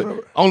 Yeah, but bro.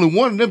 only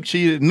one of them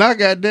cheated. Now,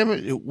 goddamn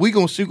it, we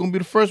gonna be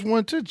the first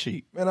one to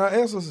cheat. Man, our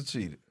ancestors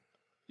cheated.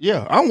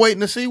 Yeah, I'm waiting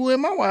to see when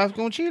my wife's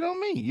gonna cheat on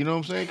me. You know what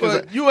I'm saying?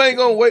 'Cause But you ain't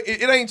gonna wait.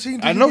 It ain't cheating.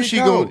 till I you know get she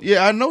caught. gonna.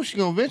 Yeah, I know she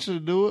gonna eventually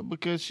do it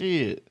because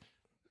shit.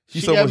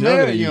 She's She so got much younger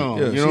married than you. young,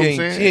 Yeah, you know she what I'm ain't,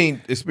 saying? She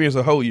ain't experienced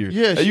her whole years.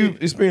 Yeah, Have you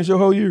experienced your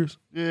whole years?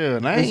 Yeah,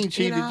 and I ain't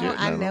cheated yet.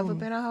 I've no. never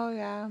been a hoe,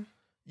 y'all.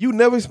 You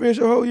never experienced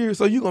your whole years,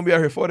 so you gonna be out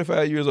here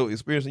 45 years old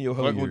experiencing your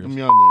whole Fuck with years. them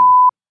young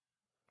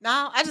niggas.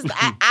 No,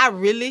 I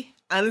really,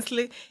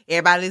 honestly,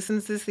 everybody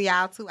listens to see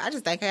y'all too. I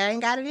just think I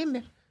ain't got it in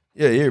me.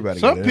 Yeah, everybody.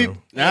 Some got people,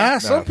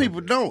 some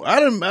people don't. I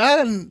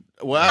didn't.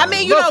 Well, I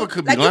mean, you know,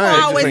 could like be you lying.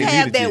 gonna always ain't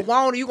have did it that yet.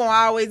 want. You gonna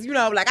always, you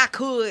know, like I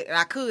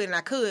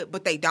could,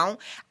 but they don't.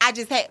 I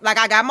just had, like,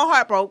 I got my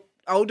heart broke.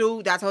 Old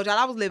dude, that I told y'all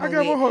I was living I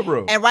with. got my heart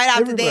broke. And right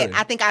after Everybody. that,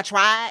 I think I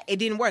tried. It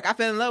didn't work. I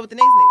fell in love with the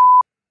next nigga.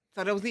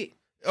 So that was it.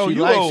 Oh, She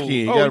you light old. skin.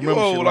 You Oh, gotta you remember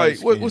she old. light Like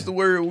skin. what's the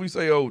word we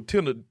say? Oh,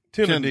 tender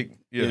dick.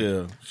 Yeah.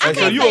 Yeah. So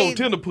can't you say- old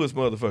tender puss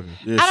motherfucker.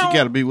 Yeah, I she don't-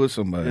 got to be with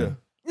somebody. Yeah.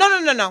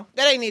 No.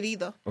 That ain't it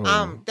either.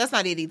 That's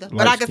not it either. But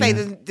Light I can say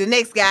skin. the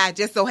next guy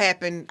just so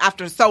happened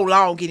after so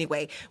long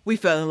anyway, we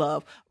fell in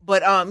love.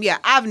 But yeah,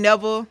 I've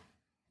never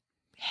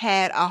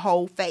had a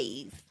whole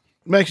phase.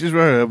 Max is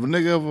right. Have a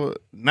nigga ever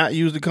not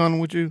used the condom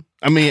with you?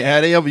 I mean,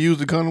 had they ever used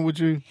the condom with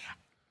you?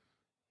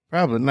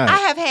 Probably not. I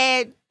have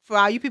had, for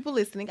all you people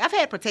listening, I've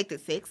had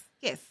protected sex.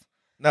 Yes.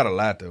 Not a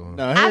lot though.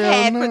 No, I've hell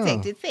had no.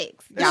 protected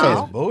sex. That Y'all.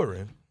 sounds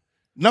boring.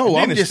 No, And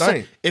then I'm it just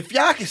saying. stink. If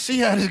y'all can see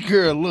how this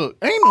girl look,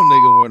 ain't no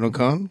nigga wearing no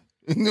condom.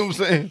 You know what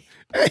I'm saying?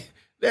 Hey,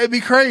 that'd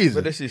be crazy.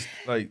 But that's just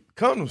like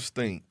condoms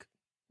stink.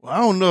 Well, I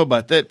don't know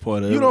about that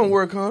part of it. You don't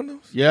wear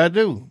condoms? Yeah, I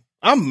do.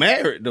 I'm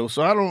married though,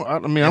 so I don't. I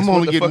mean, That's I'm what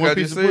only the getting fuck one I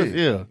piece of just pussy. said.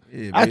 Yeah,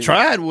 Yeah, I baby.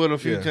 tried with her a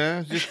few Yeah.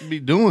 times just to be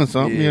doing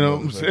something. Yeah, you know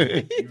what I'm motherfucker.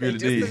 saying? You really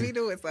Just to be did.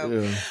 doing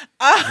something.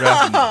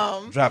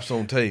 Yeah. Drops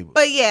on table.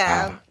 But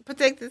yeah,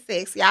 protected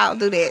sex. Y'all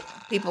do that.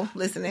 People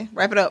listening.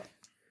 Wrap it up.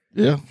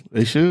 Yeah,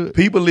 they should.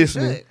 People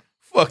listening, Good.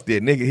 fuck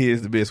that. Nigga head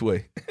is the best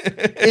way.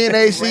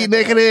 NAC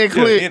naked and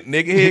click. Yeah,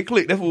 nigga head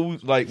click. That's what we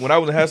like when I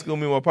was in high school.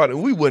 Me and my partner,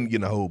 we wasn't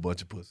getting a whole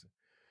bunch of pussy,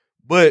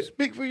 but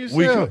Speak for we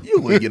yourself. you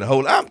wouldn't get a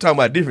whole. I'm talking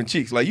about different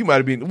chicks. Like you might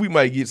have been. We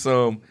might get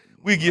some.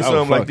 We get I was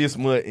some like fucking- this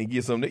month and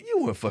get some. That you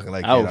weren't fucking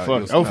like I that.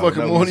 was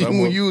fucking more than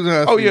you when you was in high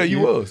Oh school, yeah, you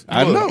kid. was.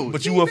 I was. know.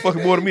 but you weren't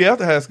fucking more than me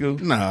after high school.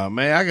 Nah,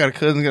 man, I got a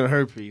cousin got a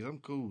herpes. I'm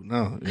cool.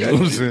 No, you know what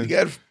I'm You saying?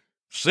 got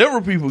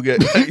several people got.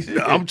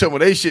 I'm talking about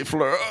they shit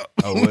flare up.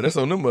 Oh well, that's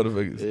on them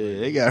motherfuckers. Yeah,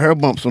 they got her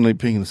bumps on their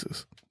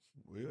penises.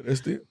 Well, that's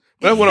still.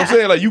 But that's what I'm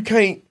saying. Like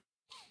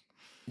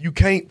you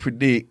can't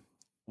predict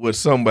what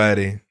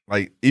somebody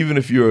like. Even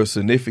if your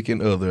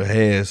significant other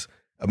has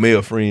a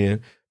male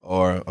friend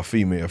or a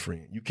female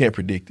friend, you can't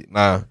predict it.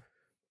 Now,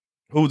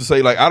 who's to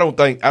say? Like I don't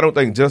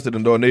think Justin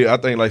and Darnell. I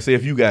think like say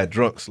if you got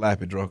drunk,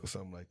 sloppy drunk or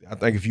something like that. I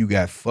think if you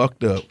got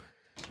fucked up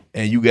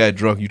and you got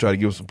drunk, you try to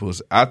give them some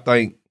pussy. I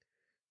think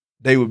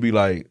they would be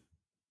like,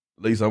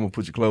 Lisa, I'm gonna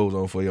put your clothes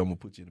on for you. I'm gonna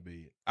put you in the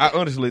bed. I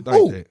honestly think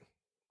Who? that.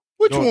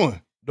 Which Don't-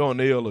 one?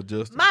 Darnell or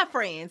Justin. My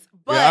friends.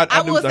 But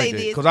I will say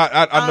this. because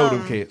I know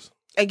them um, cats.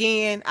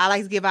 Again, I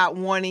like to give out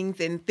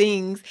warnings and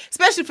things,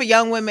 especially for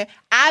young women.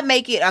 I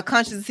make it a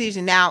conscious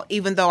decision now,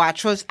 even though I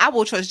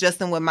will trust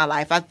Justin with my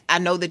life. I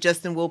know that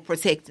Justin will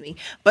protect me.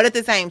 But at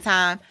the same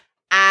time,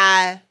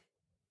 I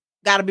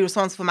got to be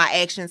responsible for my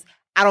actions.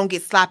 I don't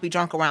get sloppy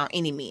drunk around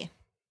any men.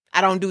 I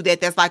don't do that.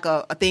 That's like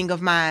a thing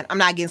of mine. I'm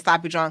not getting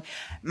sloppy drunk.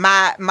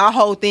 My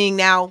whole thing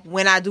now,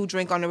 when I do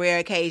drink on a rare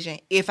occasion,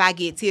 if I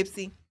get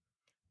tipsy,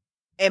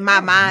 in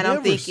my mind, I'm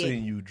Never thinking,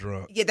 seen you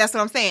drunk. yeah, that's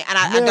what I'm saying. And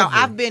I Never. don't.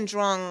 I've been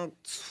drunk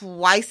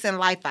twice in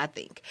life, I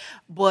think.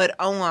 But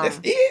That's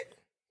it.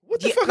 What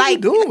the fuck are you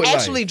doing with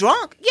actually life?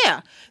 drunk.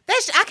 Yeah,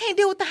 I can't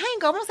deal with the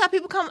hangover. Most of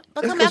people become That's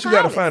because alcoholics. you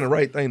got to find the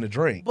right thing to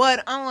drink.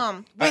 But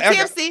with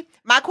tipsy,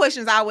 my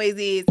questions always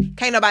is,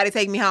 can't nobody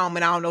take me home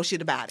and I don't know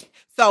shit about it.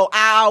 So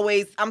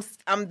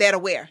I'm that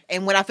aware.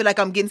 And when I feel like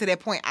I'm getting to that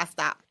point, I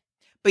stop.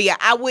 But yeah,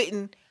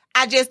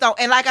 I just don't.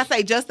 And like I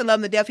say, Justin love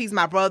him to death. He's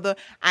my brother.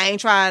 I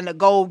ain't trying to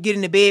go get in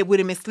the bed with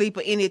him and sleep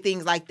or any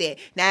things like that.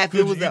 Now, if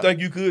it was you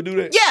think you could do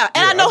that? Yeah,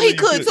 and I know he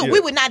could too. Yeah.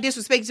 We would not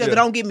disrespect each other. Yeah.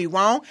 Don't get me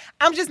wrong.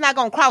 I'm just not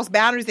gonna cross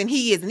boundaries, and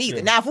he isn't either.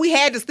 Yeah. Now, if we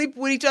had to sleep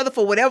with each other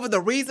for whatever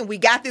the reason, we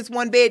got this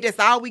one bed. That's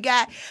all we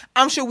got.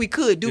 I'm sure we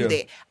could do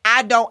that.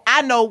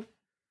 I know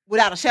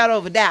without a shadow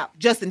of a doubt,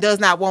 Justin does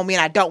not want me,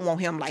 and I don't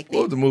want him like that.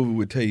 What was the movie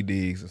with Tay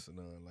Diggs and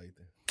something like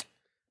that?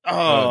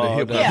 Oh,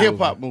 the the hip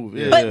hop movie.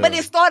 Yeah. But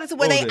it started to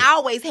where What they was that?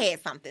 always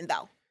had something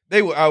though.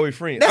 They were always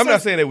friends. That's I'm what-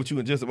 not saying that with you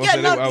and Justin. I'm Yeah,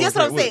 saying no, they were always that's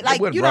what I'm friends. saying. Like,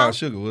 it wasn't you Brown know-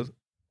 Sugar, was it?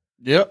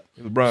 Yep.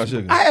 It was Brown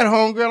Sugar. I had a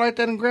homegirl like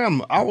that in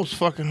Grandma. I was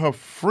fucking her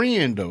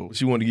friend though.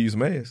 She wanted to give you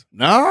some ass.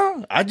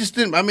 Nah, I just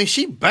didn't. I mean,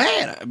 she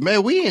bad,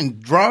 man. We in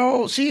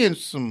draws. She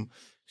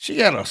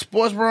got a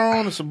sports bra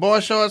on and some boy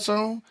shorts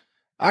on.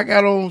 I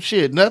got on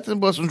nothing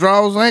but some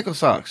drawers and ankle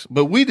socks.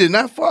 But we did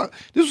not fuck.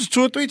 This was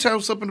 2 or 3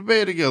 times up in the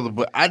bed together.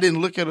 But I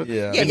didn't look at her.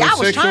 Yeah. Yeah, in no y'all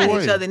was sexual trying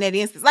way. each other in that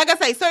instance. Like I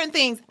say, certain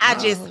things I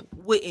just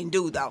wouldn't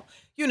do though.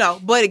 You know,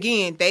 but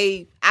again,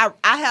 I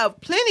have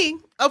plenty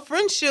of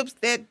friendships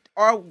that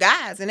are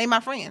guys and they my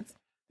friends.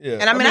 Yeah.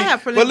 And I mean, I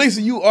have But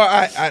Lisa, you are,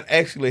 I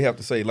actually have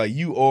to say, like,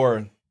 you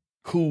are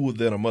cool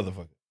than a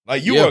motherfucker.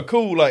 Like, you Yeah. are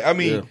cool. Like, I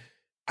mean,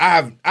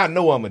 I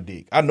know I'm a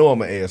dick. I know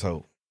I'm an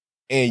asshole.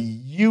 And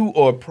you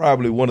are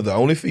probably one of the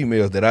only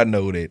females that I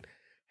know that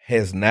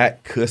has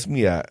not cussed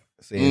me out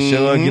saying,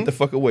 Sean, get the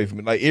fuck away from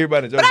me. Like,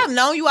 everybody. But I've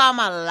known you all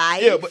my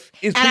life. Yeah, but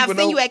it's and I've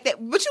people seen know- you act that.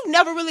 But you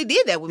never really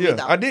did that with me, Yeah,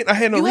 though. I did. I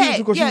had no You reason had-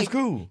 because yeah. she was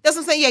cool. That's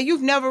what I'm saying. Yeah,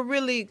 you've never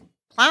really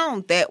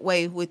clowned that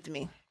way with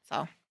me.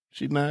 So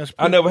She nice.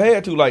 I never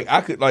had to. Like,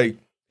 I could, like,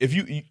 if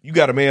you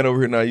got a man over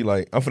here now, you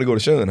like, I'm finna go to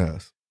Sean's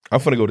house. I'm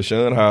finna go to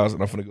Sean's house and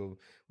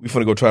we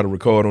finna go try to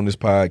record on this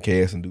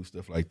podcast and do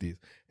stuff like this.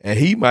 And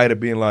he might have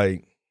been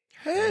like,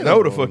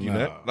 no, the fuck you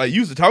not. Like, you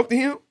used to talk to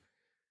him?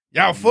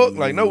 Y'all fuck?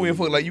 Like, no, we ain't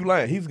fuck. Like, you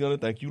lying. He's gonna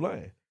think you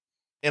lying.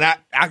 And I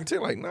can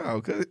tell, like,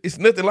 no, because it's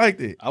nothing like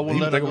that. I wouldn't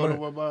let her He go think I'm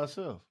nowhere by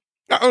herself. lying.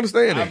 I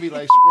understand I'd that. be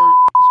like squirting.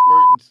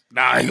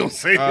 Nah, I ain't gonna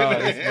say This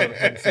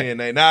motherfucker saying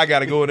that. Now I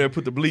gotta go in there and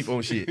put the bleep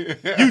on shit.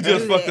 You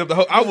just fucked up the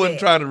whole. I wasn't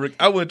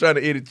trying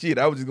to edit shit.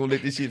 I was just gonna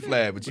let this shit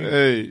fly. But you,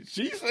 Hey,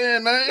 she's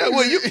saying that. yeah,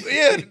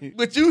 well,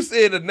 but you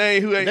said a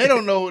name who ain't. They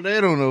don't know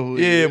who.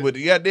 he Yeah, is. but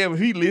goddamn, if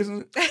he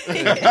listening,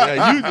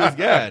 yeah, you just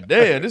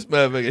goddamn this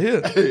motherfucker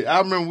here. Hey, I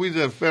remember we was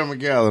at a family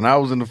gathering. I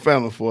was in the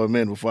family for a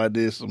minute before I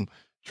did some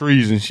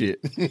trees and shit.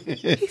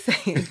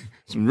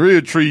 Some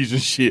real trees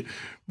and shit.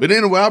 But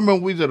anyway, I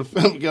remember we was at a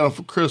family gathering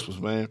for Christmas,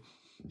 man.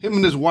 Him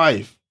and his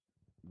wife,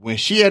 when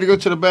she had to go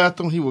to the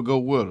bathroom, he would go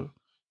with her.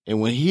 And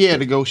when he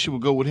had to go, she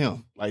would go with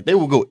him. Like, they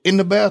would go in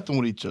the bathroom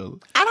with each other.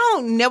 I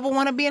don't never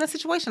want to be in a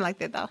situation like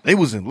that though. They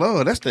was in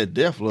love. That's that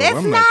death love. That's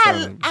I'm not.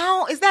 trying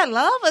to... Is that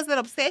love? Is that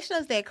obsession?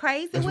 Is that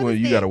crazy? That's What when is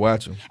you that? gotta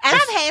watch him. And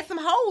I've had some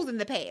hoes in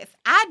the past.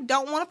 I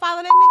don't want to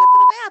follow that nigga to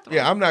the bathroom.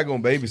 Yeah, I'm not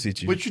gonna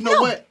babysit you. But you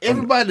know what?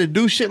 Everybody that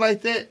do shit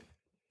like that,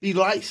 be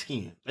light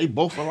skinned. They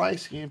both are light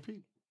skinned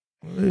people.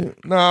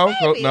 No,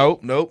 Maybe.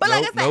 no. But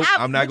like I said,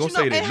 I'm not gonna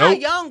say that. And how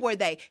Nope. young were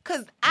they?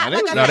 Because they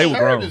were grown. Like, No, Like, they were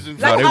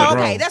okay,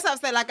 grown. that's what I'm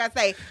saying. Like I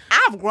say,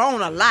 I've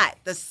grown a lot.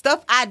 The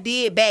stuff I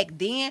did back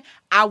then,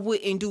 I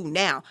wouldn't do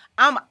now.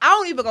 I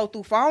don't even go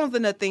through phones or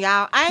nothing,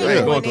 y'all. I ain't You ain't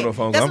doing going through it. no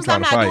phones. That's I'm what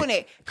I'm trying to not fight. doing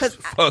it. Because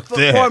Fuck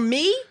that. for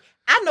me,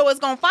 I know it's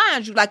gonna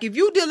find you. Like if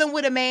you dealing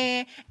with a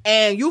man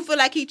and you feel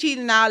like he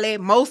cheating and all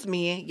that, most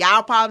men,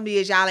 y'all problem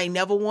is y'all ain't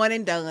never one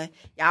and done.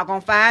 Y'all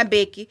gonna find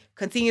Becky,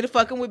 continue to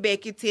fucking with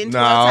Becky 10, 12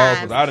 times.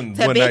 because I done to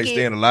one night Becky-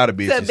 stand a lot of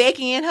to bitches.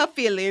 Becky and her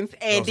feelings,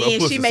 and Oh, so her then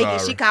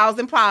pussy she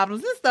causing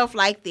problems and stuff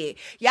like that.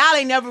 Y'all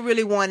ain't never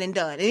really one and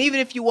done. And even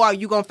if you are,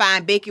 you gonna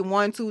find Becky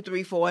 1, 2,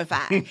 3, 4, and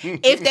 5.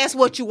 If that's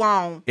what you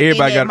want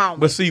Everybody in that got. moment.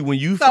 But see, when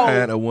you So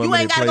find a woman you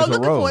ain't that gotta plays go her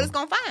looking role, for it. It's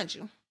gonna find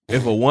you.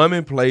 if a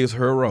woman plays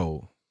her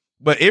role,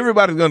 but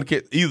everybody's gonna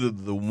catch either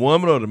the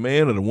woman or the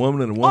man or the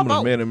woman and the woman or the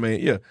both. man and the man.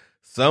 Yeah,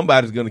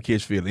 somebody's gonna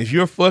catch feelings. If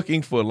you're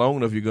fucking for long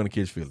enough, you're gonna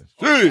catch feelings.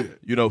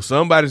 You know,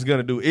 somebody's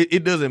gonna do it.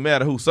 It doesn't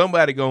matter who.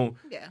 Somebody gonna.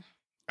 Yeah.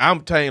 I'm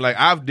telling you, like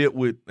I've dealt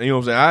with. You know what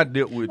I'm saying? I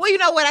dealt with. Well, you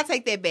know what? I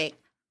take that back.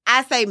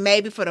 I say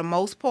maybe for the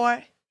most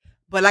part,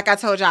 but like I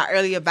told y'all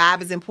earlier,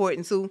 vibe is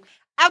important too.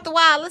 After a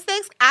while, the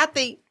sex I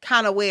think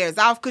kind of wears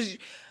off because.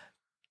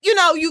 You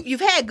know,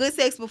 you've had good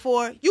sex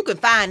before. You can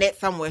find that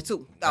somewhere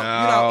too. Though. You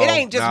know, it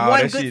ain't just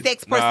one that good shit-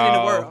 sex person in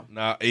the world.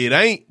 No, it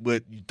ain't.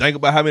 But you think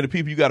about how many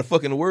people you got to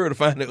fuck in the world to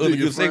find that other You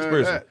good sex find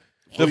person. that.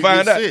 To Or you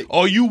find get out, sick.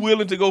 are you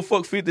willing to go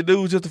fuck 50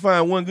 dudes just to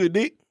find one good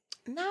dick?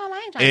 No,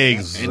 I ain't trying to do that.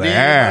 Exactly. And then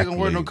you're not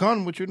gonna wear no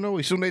condom, but you know,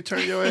 as soon as they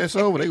turn your ass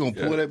over, they gonna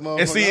pull that motherfucker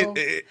And see, off.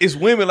 it's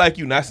women like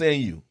you, not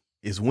saying you.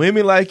 It's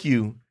women like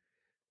you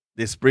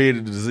that spread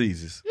the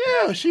diseases.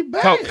 Yeah, she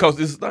bad. Because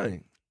this is the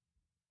thing.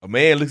 A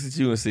man looks at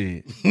you and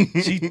said,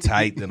 she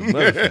tight than a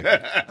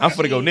motherfucker. I'm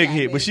finna go nigga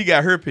hit, but she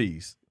got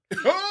herpes.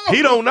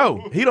 He don't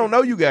know. He don't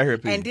know you got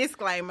herpes. And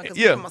disclaimer, because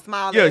Yeah. we're from a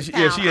small Yeah, ass she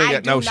town,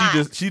 ain't got no.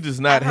 She does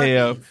not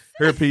have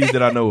herpes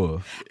that I know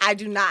of. I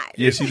do not.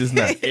 Yeah, she does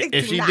not.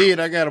 If she did,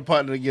 I got a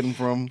partner to get them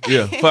from.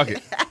 Yeah, fuck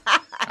it.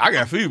 I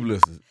got fever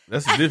blisters.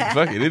 That's a different.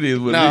 Fuck it. It is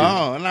what it is.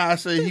 No, I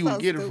say he So would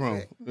get it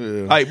from. stupid.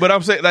 Yeah. Like, but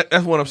I'm saying, like,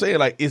 that's what I'm saying.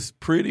 Like, it's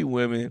pretty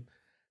women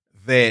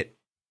that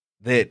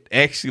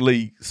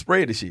actually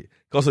spread the shit.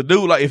 Cause a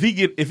dude, like, if he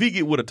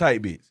get with a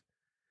tight bitch,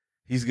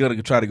 he's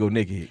gonna try to go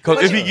naked.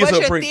 Cause if he gets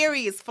but up, your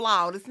theory is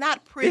flawed. It's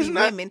not pretty It's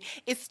not- women.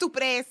 It's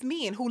stupid ass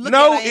men who look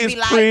No, at her and it's be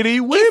like, pretty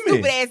It's women.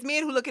 stupid ass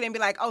men who look at her and be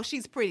like, oh,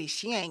 she's pretty.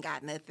 She ain't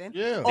got nothing.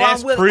 Yeah. Or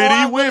That's I'm pretty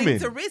I'm willing women.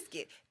 to risk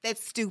it.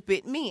 That's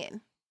stupid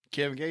men.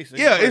 Kevin Gates.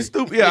 yeah, it's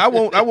stupid. Yeah, I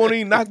won't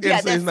even knock that. Yeah,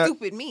 and say it's that's not.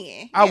 stupid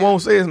men. I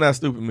won't say it's not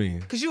stupid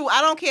men. Cause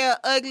I don't care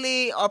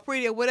ugly or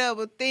pretty or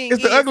whatever thing.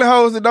 It's the is, ugly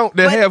hoes that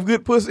But- have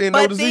good pussy and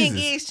no But thing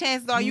diseases. is,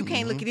 chances are you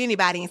can't look at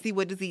anybody and see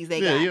what disease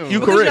they Yeah, got. you don't You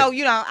know. Because, correct.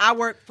 you know, I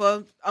work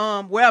for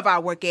wherever I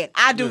work at.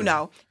 I do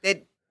know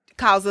that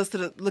cause us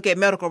to look at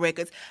medical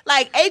records.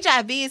 Like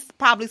HIV is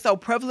probably so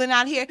prevalent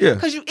out here Yeah.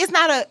 because you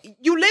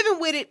living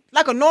with it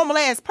like a normal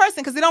ass person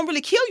because it don't really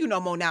kill you no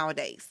more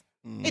nowadays.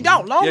 It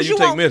don't. Long Yeah, as you you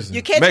take won't, medicine.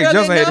 you catch Max it early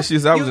Johnson had enough. this shit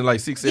since I was you- in like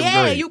 6th, 7th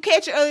Yeah, grade. you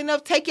catch it early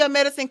enough, take your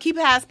medicine, keep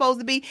it how it's supposed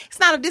to be. It's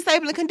not a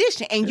disabling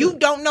condition, and you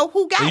don't know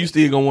who got And it. you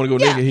still gonna want to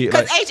go Yeah, naked here.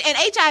 because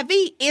Like, HIV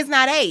is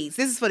not AIDS.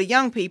 This is for the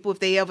young people if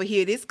they ever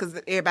hear this, because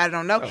everybody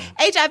don't know. Oh.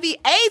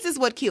 AIDS is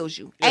what kills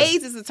you.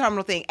 AIDS is a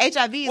terminal thing.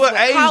 HIV is well, what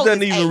AIDS causes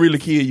doesn't even AIDS. really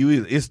kill you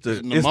either. It's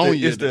the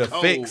Pneumonia, it's the the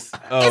effects.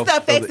 It's the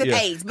effects of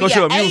AIDS. Because But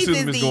your yeah, immune AIDS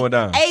system is is going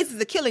down. AIDS is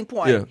the killing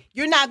point. Yeah.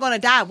 You're not going to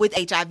die with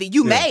HIV.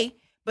 You may,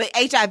 but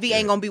HIV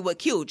ain't going to be what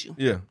killed you.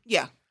 Yeah.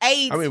 Yeah.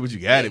 AIDS. I mean, but you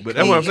got it. But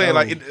that's what I'm saying.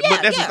 Like,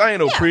 but that's the thing,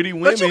 though. yeah. Pretty But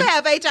you women.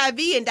 can have HIV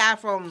and die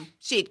from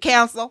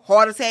cancer,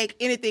 heart attack,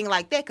 anything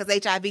like that,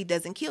 because HIV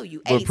doesn't kill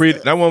you. But AIDS pretty.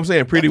 does. That's what I'm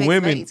saying. Pretty Affects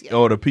women AIDS, yeah.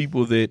 are the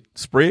people that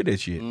spread that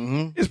shit.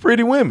 It's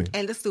pretty women.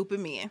 And the stupid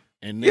men.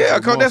 And Yeah,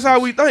 Nick cause that's how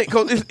we Morris. think.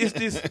 Cause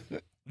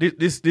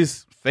it's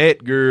this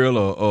fat girl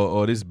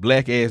or this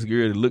black ass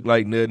girl that look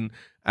like nothing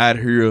out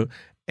here,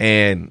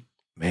 and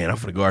man, I'm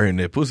finna go out here and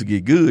that pussy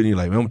get good, and you're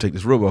like, man, I'm gonna take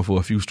this rub off for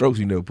a few strokes,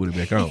 you never put it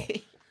back on.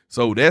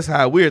 So that's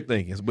how we're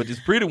thinking. But this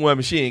pretty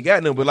woman, she ain't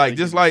got nothing. But like,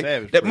 just like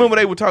Savage that. Remember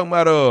pretty. they were talking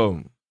about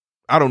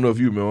I don't know if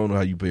you remember. I don't know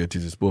how you pay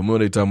attention to sport. Remember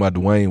they talking about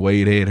Dwayne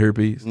Wade had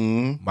herpes,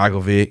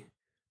 Michael Vick,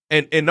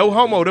 and no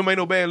homo. Them ain't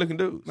no bad looking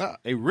dudes. Nah,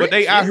 they rich. But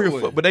they out here,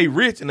 everywhere. but they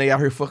rich and they out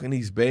here fucking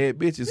these bad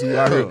bitches who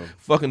out here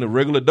fucking the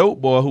regular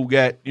dope boy who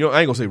got, I ain't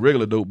gonna say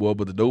regular dope boy,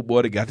 but the dope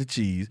boy that got the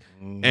cheese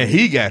and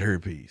he got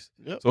herpes.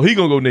 Yep. So he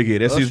gonna go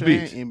naked. That's his Usher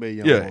bitch. and NBA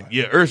Yeah, Youngboy.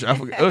 yeah.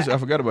 Usher, I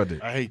forgot about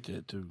that. I hate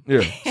that too.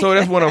 Yeah. So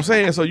that's what I'm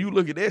saying. So you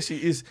look at that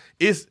shit.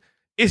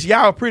 It's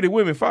y'all pretty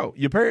women fault.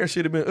 Your parents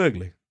should have been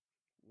ugly.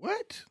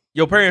 What?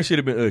 Your parents should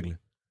have been ugly.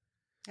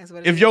 That's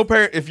what it If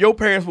is. your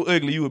parents were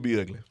ugly, you would be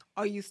ugly.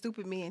 Or you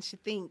stupid men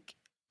should think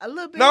a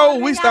little bit. No, harder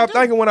we than stopped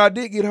y'all do. thinking when I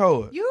did get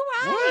hard. You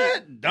right.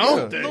 What?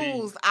 Don't Yeah. they?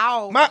 Lose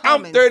all. I'm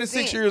common 36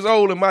 sense. years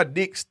old and my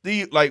dick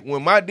still, like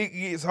when my dick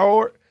gets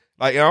hard,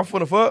 like and I'm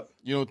finna fuck,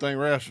 You don't think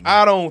rational?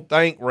 I don't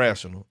think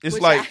rational. It's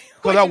Which like, which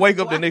because I is wake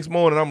up why- the next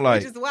morning, I'm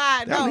like, Which is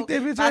why I Y'all know. lick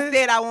that bitch If I ass?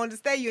 said I wanted to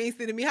stay, you ain't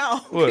sending me home.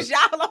 What? Because y'all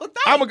don't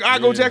think. I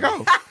go jack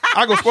off.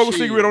 I go smoke a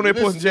Shit, cigarette on that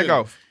pussy and listen jack to me.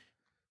 off.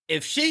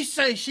 If she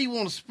say she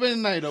want to spend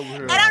the night over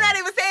here, And I'm not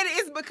even saying it.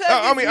 It's because.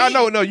 I it's mean, I me.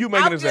 know, no, you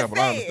make an I'm just example.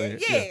 I saying,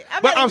 understand. yeah.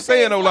 I'm But not I'm even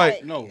saying though,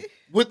 like,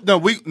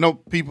 no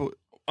people.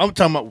 I'm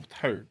talking about with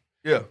her.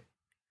 yeah.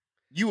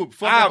 You would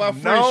fuck I've about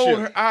known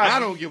friendship. her- I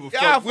don't give a Yeah,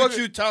 I fuck what fucking-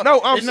 you talk. No,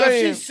 I'm and now if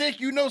saying- she's sick.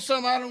 You know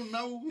something I don't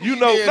know. You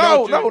know, Yeah,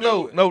 no. don't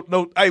do it.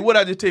 No. Hey, what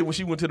I just tell you when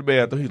she went to the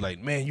bathroom, he's like,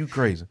 man, you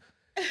crazy.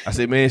 I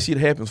said, man, shit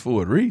happens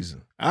for a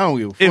reason. I don't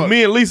give a fuck. If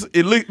me and Lisa,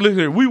 look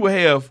here, we would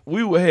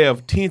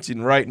have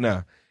tension right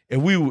now if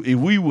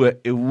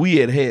we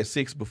had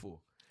sex before.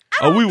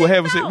 Or we would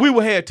have sex. We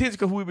would have tension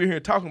because we been here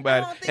talking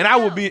about don't it. think And I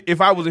would so. be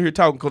if I was in here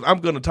talking because I'm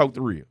gonna talk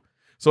the real.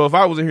 So if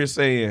I was in here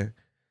saying,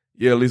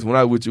 yeah, Lisa, when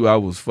I was with you, I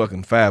was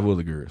fucking 5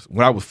 other girls.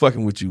 When I was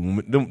fucking with you,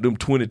 when them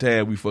 20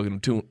 times we fucking,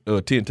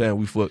 10 times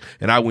we fucked,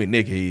 and I went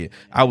naked head,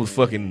 I was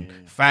fucking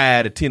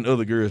 5 to 10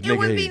 other girls naked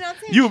wouldn't be head. no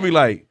tension. You would be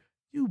like,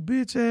 you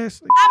bitch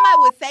ass. I might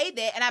would say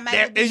that, and I might.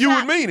 That- be and you would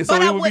shocked. mean it, so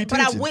but it I would be But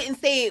I tension.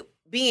 wouldn't say it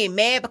being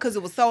mad because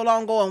it was so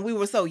long ago and we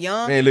were so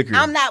young. Man, look here.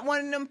 I'm not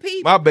one of them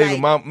people. My baby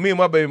like, mom, me and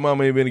my baby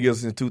mama ain't been together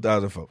since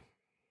 2004.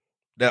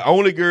 The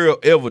only girl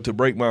ever to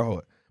break my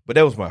heart. But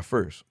that was my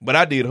first. But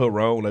I did her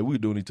wrong. Like, we were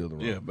doing each other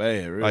wrong. yeah,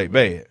 bad, really. Like,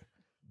 bad.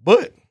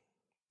 But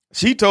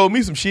she told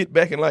me some shit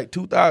back in like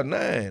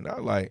 2009. I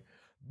was like,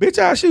 bitch,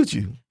 I'll shoot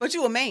you. But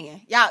you a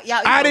man. Y'all. I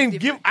egos didn't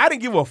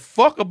different. give a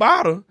fuck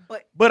about her.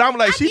 But I'm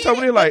like, I she get told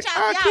me it, like, but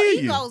I'll y'all kill you.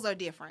 egos are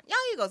different. Y'all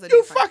egos are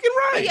You different. fucking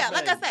But right. yeah,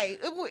 like I say,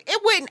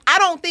 it wouldn't. I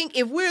don't think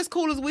if we're as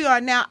cool as we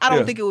are now, I don't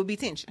Yeah. think it would be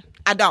tension.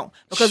 I don't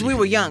because we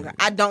were younger.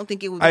 I don't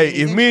think it would. Hey, be if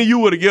tension. me and you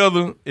were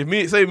together, say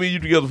me and you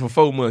together for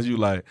 4 months, you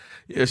like,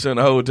 yeah, son,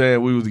 the whole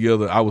time we was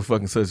together, I was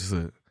fucking such and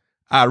such.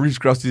 I reached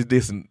across this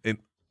disc and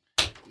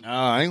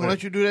Nah, I ain't gonna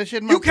let you do that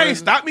shit. In my You can't presence.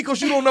 stop me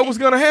because you don't know what's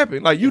gonna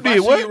happen. Like you If I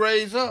did see what? you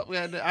raise up.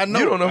 I know.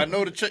 You don't know. I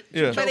know the chick.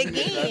 Yeah. But I know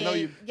again,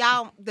 you.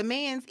 y'all, the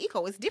man's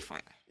ego is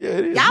different. Yeah,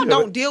 it is. Y'all Yeah,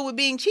 don't deal with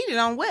being cheated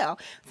on well.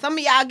 Some of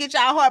y'all get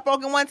y'all heart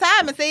broken one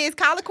time and say it's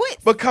call it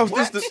quits. because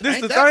What? this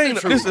Ain't the that thing. the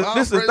This truth? is the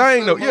All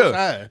thing though. praise to the Most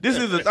Yeah, High. this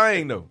is the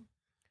thing though.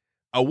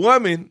 A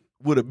woman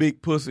with a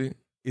big pussy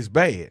is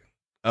bad.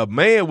 A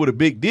man with a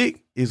big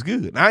dick is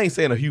good. Now, I ain't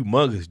saying a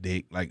humongous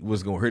dick like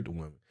what's gonna hurt the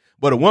woman,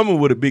 but a woman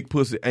with a big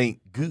pussy ain't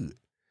good.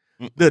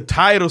 The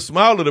tighter,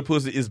 smaller the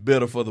pussy is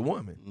better for the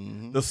woman.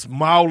 Mhm. The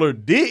smaller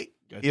dick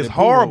Got is that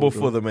horrible boo-boo,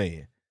 for though. the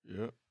man.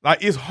 Yeah.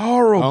 Like it's I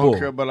horrible. don't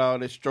care about all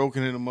that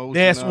stroking and emotion.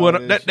 That's and all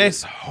what that shit.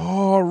 that's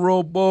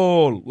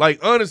horrible. Like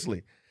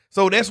honestly.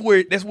 So that's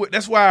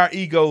why our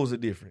egos are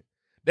different.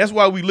 That's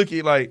why we look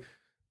at like,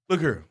 look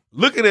here,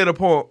 looking at a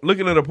porno.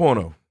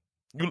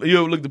 You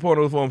ever looked at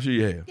porno before? I'm sure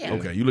you have. Yeah.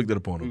 Okay, you looked at a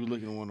We porno. was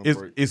looking at one of them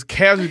breaks. It's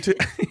casualty.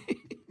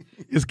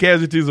 It's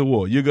casualties of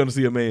war. You're gonna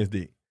see a man's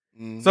dick.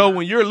 Mhm. So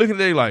when you're looking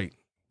at it like,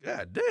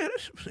 God damn,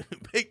 that's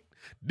big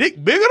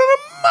dick bigger than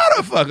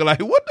a motherfucker.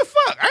 Like, what the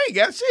fuck? I ain't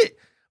got shit.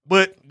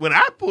 But when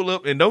I pull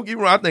up, and don't get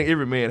me wrong, I think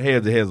every man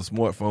has a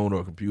smartphone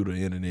or a computer,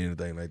 internet,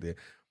 anything like that.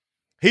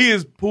 He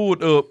has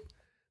pulled up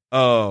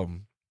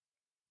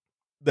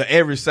the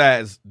average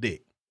size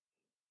dick.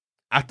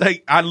 I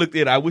think I looked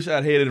at it. I wish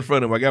I'd had it in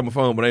front of him. I got my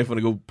phone, but I ain't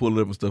finna go pull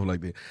it up and stuff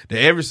like that.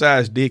 The average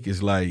size dick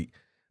is like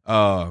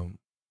 5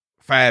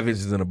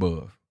 inches and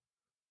above.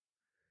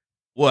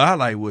 Well, I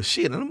like, well,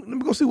 shit, let me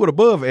go see what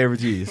above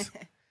average is.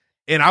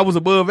 And I was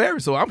above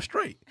average, so I'm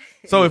straight.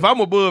 So if I'm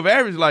above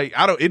average, like,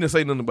 it didn't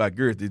say nothing about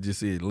girth. It just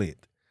said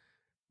length.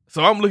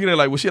 So I'm looking at it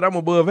like, well, shit, I'm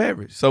above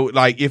average. So,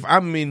 like, if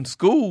I'm in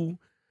school,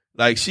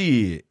 like,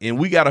 shit, and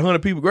we got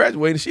 100 people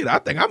graduating, shit, I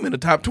think I'm in the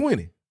top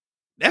 20.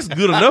 That's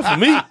good enough for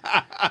me.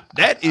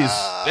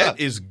 That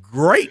is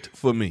great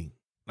for me.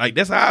 Like,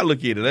 that's how I look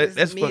at it.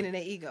 That's men and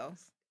their egos.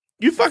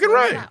 You fucking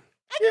right.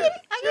 I get it.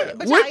 I get it.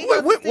 But What, y'all what,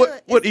 egos what, still-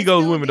 what it's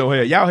egos still women don't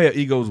have? Y'all have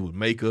egos with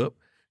makeup,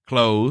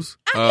 clothes.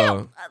 We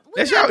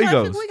That's got y'all perfect.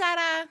 egos. We got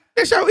our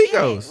That's y'all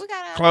egos. we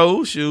got our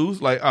Clothes,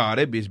 shoes, like,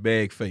 that bitch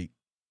bag fake.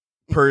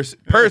 Purses.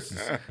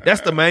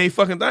 That's the main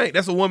fucking thing.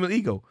 That's a woman's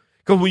ego.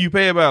 Because when you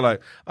pay about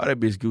like, that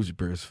bitch Gucci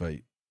purse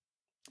fake.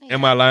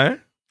 Am I lying?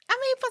 I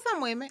mean, for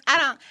some women,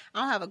 I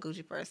don't have a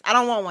Gucci purse. I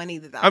don't want one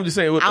either, though. I'm just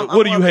saying, what I'm do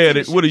you more of a have?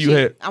 tennis What do shoe you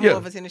chick. have? I'm Yeah. more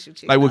of a tennis shoe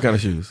chick. Like what though. kind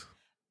of shoes?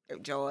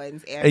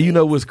 Jordans, Air And you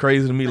know Max. what's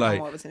crazy to me? I'm Like,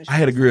 more of a tennis I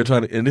had a shoe girl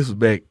trying to, and this was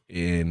back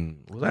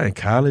was I in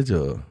college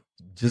or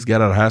just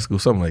got out of high school,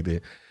 something like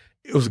that.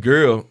 It was a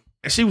girl,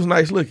 and she was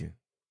nice looking.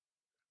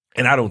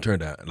 And I don't turn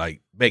down,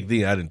 like, back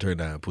then, I didn't turn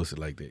down pussy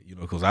like that,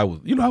 because I was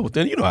thin. You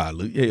know how I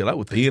look. Yeah, I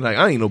was thin. Like,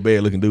 I ain't no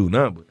bad looking dude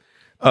now, but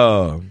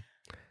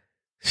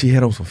she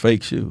had on some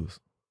fake shoes.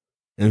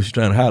 And she was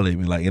trying to holler at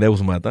me, like, and that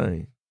was my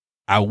thing.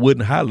 I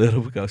wouldn't holler at her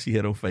because she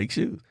had on fake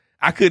shoes.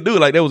 I couldn't do it.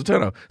 Like, that was a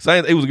turn off.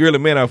 Same, it was a girl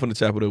and man I was finna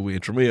chop it up with,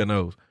 and Tremere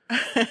knows.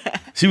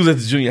 She was at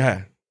the junior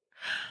high.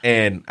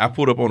 And I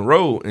pulled up on the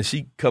road, and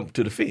she come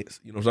to the fence.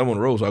 So I'm on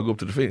the road, so I go up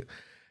to the fence.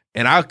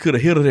 And I could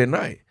have hit her that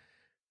night.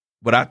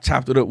 But I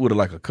chopped it up with her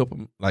like a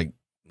couple, like,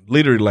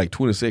 literally like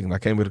 20 seconds. I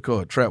came in the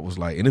car, Trap was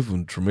like, and this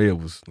when Tremere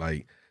was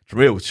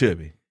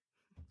chubby.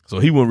 So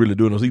he wasn't really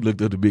doing those. He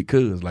looked up to big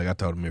cuz, like I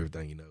taught him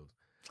everything he knows.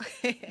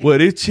 Well,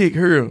 this chick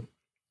here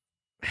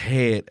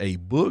had a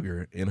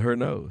booger in her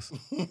nose.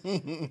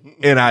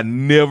 And I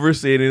never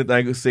said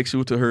anything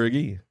sexual to her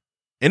again.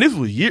 And this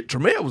was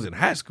Tremere was in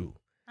high school.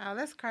 Oh,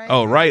 that's crazy.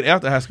 Oh, right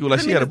after high school, like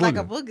To she me, had a it's booger.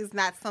 like a booger is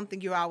not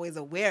something you're always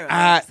aware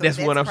of. So That's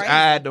what I'm saying. crazy.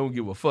 I don't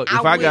give a fuck.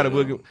 If I I got a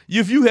will. booger,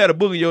 if you had a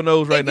booger in your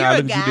nose right If now, I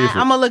you're look a at you guy,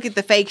 different. I'm gonna look at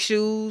the fake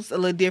shoes a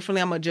little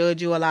differently. I'm gonna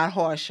judge you a lot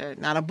harsher.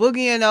 Now the boogie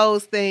in your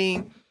nose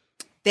thing,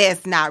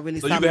 that's not really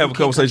So you something can have a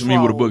conversation with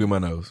me with a control. booger in my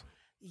nose.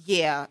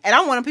 Yeah, and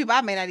I'm one of the people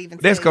I may not even.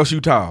 That's tell you. because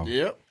you tall.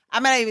 Yep. I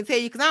may not even tell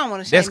you because I don't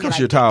want to shame That's you 'cause like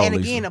you're that. tall, And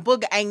Lisa. again, a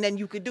booger ain't nothing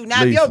you could do.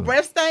 Now, if Lisa. your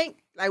breath stink,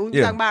 like we were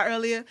Yeah. talking about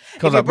earlier, if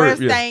 'Cause your I burp,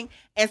 breath yeah. stink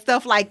and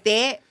stuff like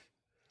that,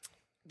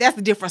 that's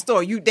a different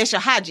story. That's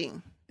your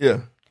hygiene.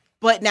 Yeah.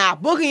 But now,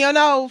 booger in your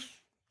nose,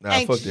 Nah,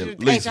 Ain't fuck you- that. ain't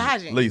Lisa, your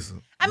hygiene. Lisa.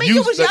 I mean,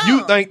 you was You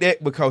young. think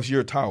that because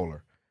you're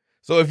taller.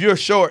 So if you're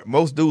short,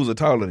 most dudes are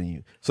taller than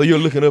you. So you're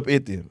looking up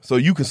at them. So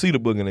you can see the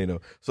booger in their nose.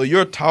 So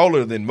you're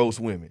taller than most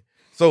women.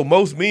 So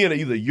most men are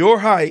either your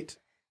height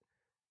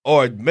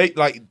or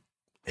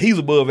he's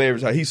above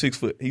average height. He's 6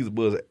 foot. He's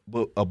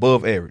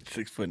above average.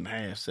 6'1.5",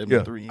 Yeah.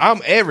 73.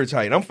 I'm average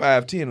height. I'm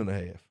 5'10" and a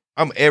half.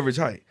 I'm average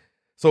height.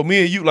 So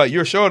me and you, like,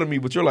 you're shorter than me,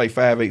 but you're like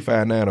 5'8",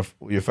 5'9",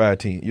 or you're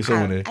 5'10". You're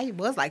somewhere there. I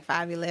was like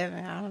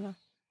 5'11". I don't know.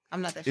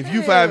 I'm not that If short.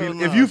 you Hell 5'11",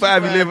 no, if you she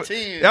 5'11",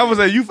 5'10". I would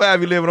say you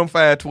 5'11", I'm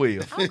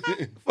 5'12".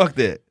 Okay. Fuck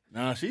that.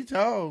 Nah, she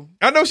tall.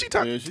 I know she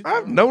tall. Yeah, she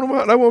I tall. know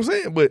that's what I'm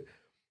saying. But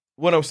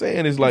what I'm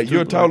saying is like Two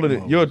you're taller black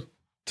than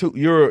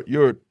mamas.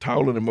 you're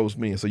taller than most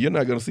men, so you're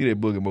not gonna see that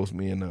booger most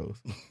men nose.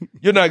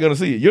 You're not gonna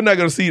see it. You're not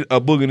gonna see a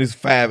booger in this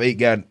 5'8"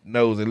 guy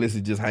nose unless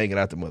it's just hanging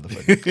out the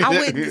motherfucker. I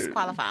wouldn't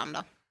disqualify him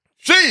though.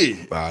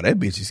 Shit. Wow, that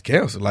bitch is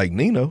cancer like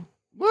Nino.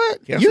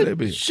 What? Cancel that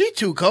bitch. She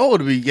too cold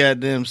to be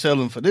goddamn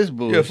selling for this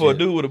bullshit. Yeah, for a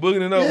dude with a booger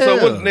in the nose. Yeah.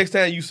 So what? Next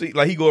time you see,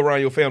 like, he go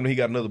around your family, he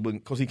got another booger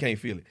because he can't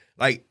feel it.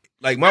 Like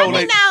my old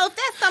lady. Now, if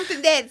that's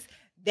something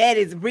that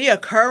is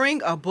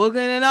reoccurring, a booger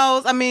in the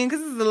nose. I mean,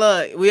 because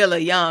we're a little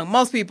young.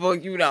 Most people,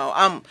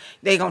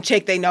 they gonna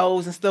check their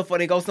nose and stuff before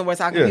they go somewhere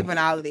talking to people and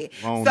all of that.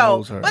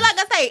 But like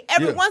I say,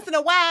 every once in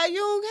a while,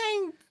 you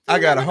can't. I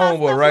got a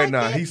homeboy right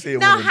now. That. He said,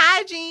 now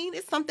hygiene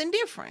is something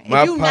different.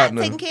 My If you're partner,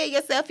 not taking care of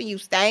yourself and you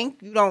stink,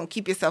 you don't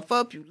keep yourself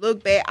up, you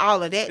look bad,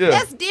 all of that. Yeah.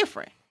 That's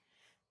different.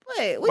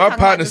 But my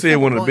partner said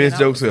one of the best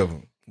jokes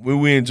ever. When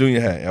we were in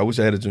junior high, I wish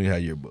I had a junior high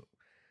yearbook.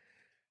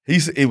 He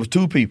said it was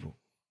two people.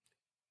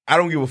 I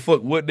don't give a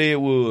fuck what day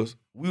it was.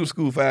 We were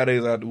school 5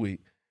 days out the week.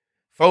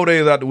 4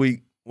 days out the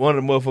week, one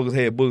of the motherfuckers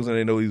had boogers and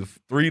they know either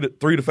 3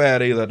 to 5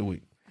 days out the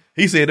week.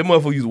 He said the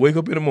motherfuckers used to wake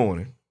up in the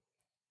morning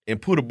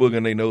and put a booger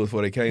in their nose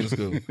before they came to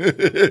school.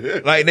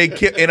 Like they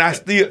kept, and I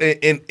still,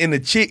 and the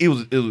chick, it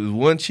was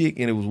one chick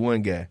and it was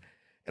one guy.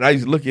 And I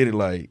used to look at it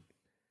like,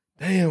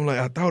 damn, like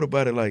I thought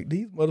about it like,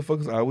 these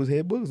motherfuckers always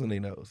had boogers in their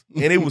nose.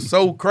 And it was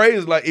so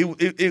crazy, like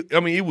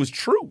it was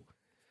true.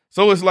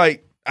 So it's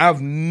like,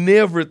 I've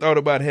never thought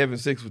about having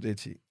sex with that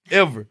chick,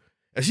 ever.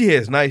 And she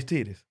has nice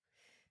titties.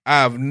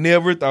 I've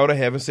never thought of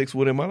having sex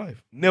with her in my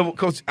life. Never,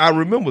 because I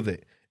remember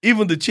that.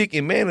 Even the chick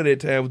in Man of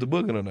that time with the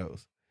booger in her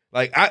nose.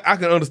 Like, I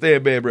can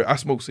understand bad breath. I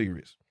smoke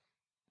cigarettes.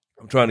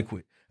 I'm trying to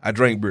quit. I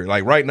drink beer.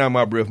 Like, right now,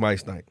 my breath might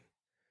stink.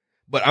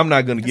 But I'm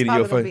not going to get in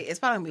your face. It's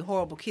probably going to be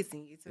horrible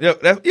kissing you,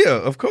 too. Yeah,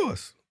 of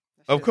course.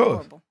 Of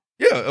course. Horrible.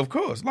 Yeah, of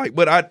course. Like,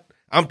 but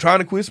I'm trying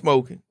to quit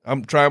smoking.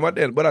 I'm trying my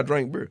damn, but I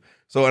drink beer.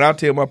 So, and I'll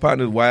tell my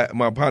partner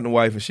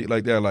wife and shit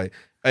like that, like,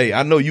 hey,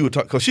 I know you would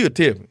talk, because she'll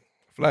tell me,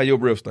 fly, your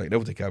breath stink. That's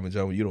what they call me,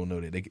 John. You don't know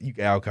that. You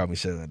can all call me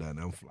Sean down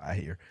there. I'm fly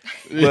here.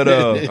 But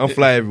I'm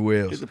fly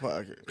everywhere else. Get the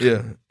podcast.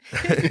 Yeah.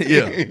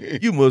 Yeah.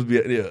 You must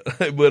be,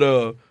 yeah.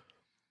 But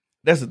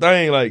that's the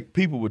thing, like,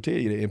 people will tell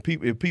you that.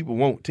 And if people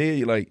won't tell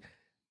you, like,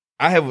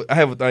 I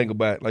have a thing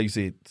about, like you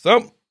said,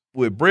 some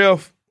with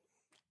breath,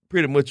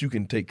 pretty much you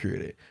can take care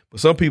of that.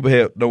 But some people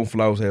don't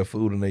floss, have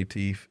food in their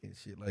teeth and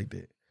shit like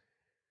that.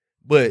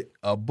 But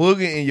a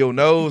booger in your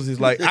nose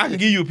is like, I can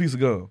give you a piece of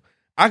gum.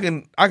 I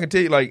can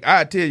tell you, like,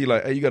 I tell you,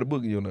 like, hey, you got a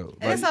booger in your nose.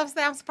 And that's what I'm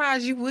saying. I'm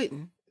surprised you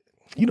wouldn't.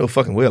 You know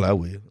fucking well I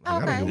will.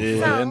 Like, okay. I don't give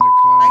a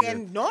fuck.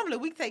 And normally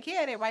we take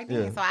care of that right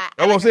then. Yeah. So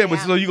I what I'm saying, but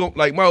so you gon'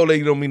 like my old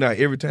lady don't mean that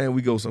every time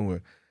we go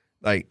somewhere.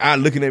 Like, I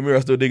look in that mirror, I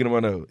still digging in my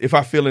nose. If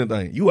I feel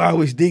anything, you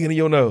always digging in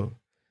your nose.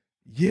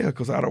 Yeah,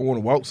 because I don't want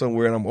to walk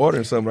somewhere and I'm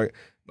ordering something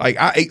like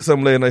I ate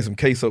something last night, some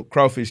queso,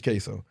 crawfish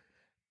queso.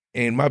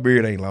 And my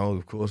beard ain't long,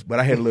 of course, but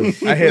I had a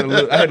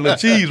little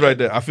cheese right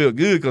there. I felt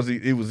good because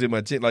it was in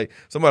my chin. Like,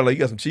 somebody like, you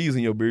got some cheese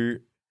in your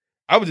beard.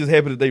 I was just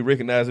happy that they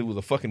recognized it was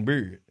a fucking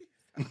beard.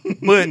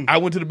 But I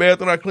went to the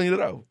bathroom, I cleaned it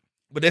out.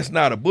 But that's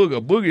not a booger.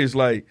 A booger is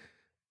like,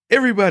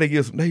 everybody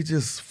gets them. They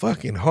just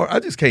fucking hard.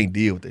 I just can't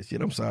deal with that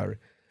shit. I'm sorry.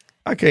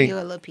 I can't. You're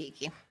a little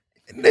picky.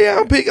 Yeah,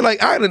 I'm picking.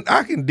 Like,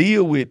 I can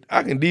deal with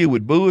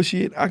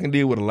bullshit. I can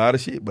deal with a lot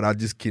of shit, but I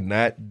just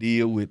cannot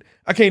deal with.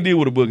 I can't deal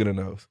with a booger in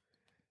the nose.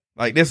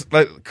 Like, that's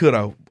like cut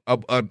off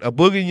a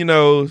booger in your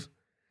nose,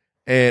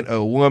 and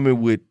a woman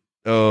with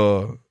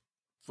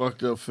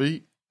fucked up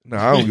feet. No,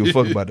 I don't give a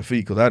fuck about the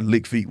feet because I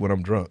lick feet when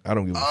I'm drunk. I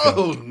don't give a fuck.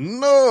 Oh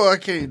no, I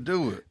can't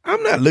do it.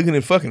 I'm not looking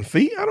at fucking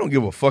feet. I don't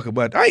give a fuck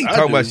about. I ain't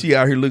talking about she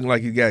out here looking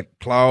like you got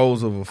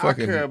claws of a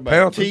fucking I care about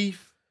panther.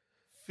 teeth,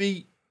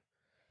 feet.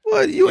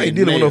 What? You ain't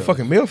dealing with no nails.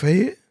 fucking MILF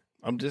head.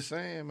 I'm just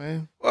saying,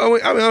 man. Well,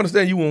 I mean, I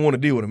understand you wouldn't want to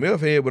deal with a MILF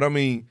head, but I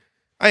mean,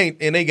 and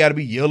they got to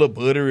be yellow,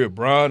 buttery, or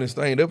brown, and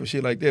stained up and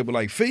shit like that. But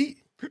like feet,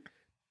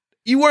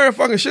 you wearing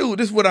fucking shoes.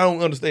 This is what I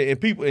don't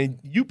understand. And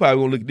you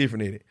probably gonna look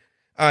different at it.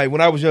 All right,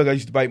 when I was young, I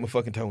used to bite my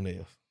fucking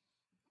toenails.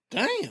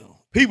 Damn.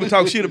 People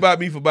talk shit about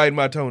me for biting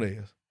my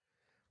toenails.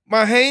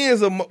 My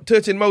hands are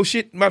touching more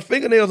shit. My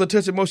fingernails are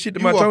touching more shit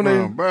than my toenails.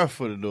 You walk around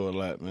barefooted though a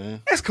lot,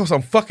 man. That's because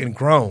I'm fucking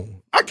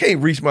grown. I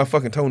can't reach my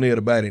fucking toenail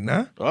to bite it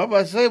now. I was about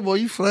to say, boy,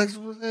 you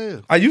flexible as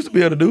hell. I used to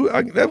be able to do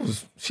it. That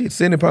was shit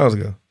 70 pounds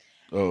ago.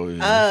 Oh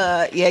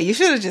yeah. Yeah, you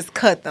should have just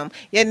cut them.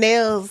 Your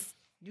nails,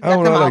 you I got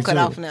don't them know, all like cut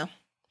so. off now.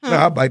 No,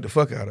 I bite the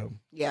fuck out of them.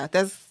 Yeah,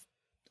 that's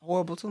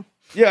horrible too.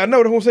 Yeah, I know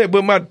what I'm saying,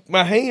 but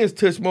my hands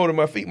touch more than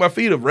my feet. My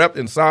feet are wrapped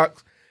in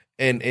socks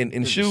and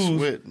shoes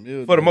sweat,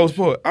 for the most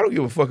part. I don't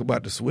give a fuck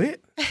about the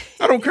sweat.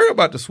 I don't care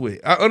about the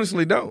sweat. I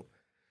honestly don't.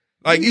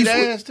 Like, you eat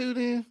sweat. ass too,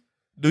 then?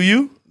 Do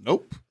you?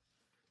 Nope.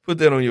 Put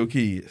that on your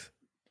kids.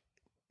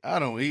 I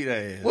don't eat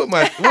ass.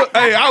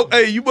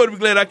 Hey, you better be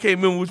glad I can't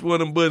remember which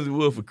one of them buzzes it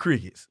was for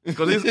crickets.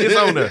 Because it's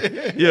on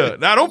there. Yeah.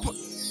 Now, don't put...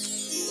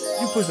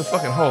 You push the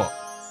fucking heart.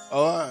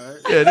 Oh, all right.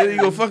 Yeah, then you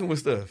go fucking with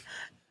stuff.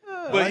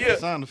 I But like yeah. the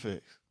sound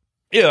effects.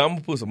 Yeah, I'm going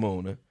to put some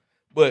on there.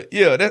 But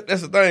yeah,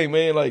 that's the thing,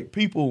 man. Like,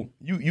 people,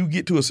 you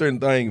get to a certain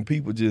thing and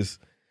people just...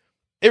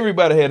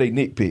 Everybody had their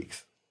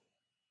nitpicks.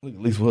 Look,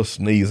 at least for her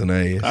sneezing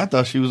ass. I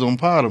thought she was on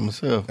powder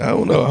myself. I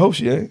don't know. I hope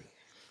she ain't.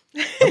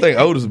 I think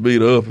Otis would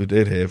beat her up if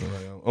that happened.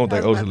 Like, I don't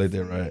think Otis let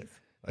that ride.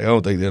 Like, I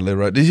don't think they'll let it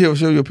ride. Did she ever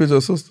show you a picture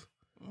of her sister?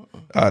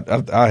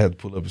 I have to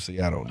pull up and see.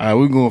 I don't know. All right,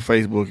 we're going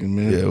Facebook in a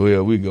minute. Yeah,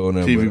 well, we going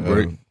there. TV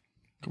break.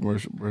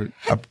 Commercial break.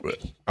 I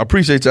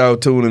appreciate y'all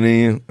tuning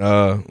in.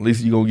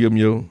 Lisa, you gonna give them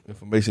your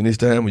information this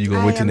time, or you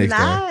gonna wait till next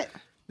time?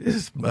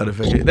 This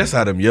motherfucker. That's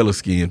how them yellow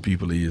skinned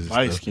people is.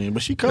 Light skin,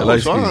 but she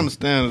cold, so I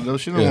understand it though.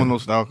 She don't want no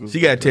stalkers. She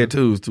got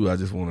tattoos too. I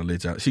just want to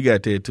let y'all. She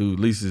got tattoos.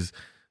 Lisa's.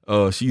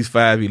 She's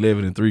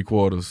 5'11" and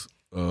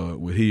 3/4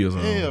 with heels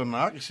on. Hell no,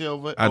 I can see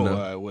over. I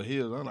know. With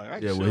heels on. I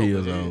can Yeah, see with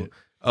heels on.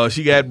 on.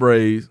 She got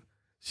braids.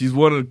 She's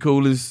one of the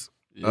coolest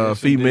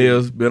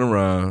females been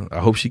around. I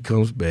hope she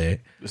comes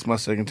back. It's my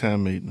second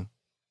time meeting her.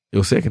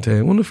 Your second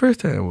time? When the first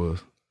time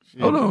was?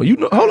 Hold on, you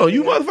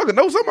motherfucker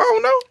know something I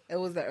don't know? It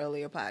was the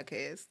earlier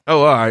podcast.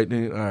 Oh, all right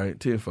then. All right,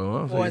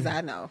 10-4. Or as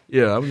I know.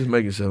 Yeah, I'm just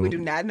making sure. We do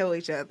not know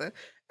each other.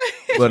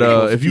 But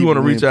if you want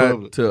to reach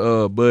out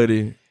to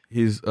Buddy,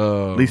 his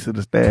Lisa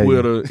the Stallion.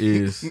 Twitter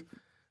is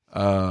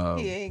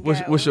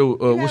what's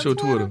your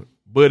Twitter?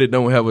 Buddy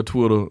don't have a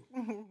Twitter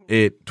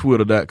at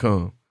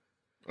twitter.com.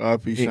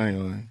 R.P.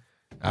 Shane.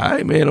 All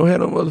right, man. Don't have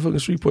no motherfucking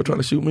Streetport trying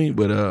to shoot me.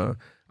 But I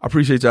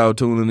appreciate y'all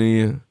tuning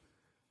in.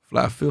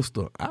 Fly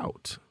Fister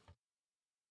out.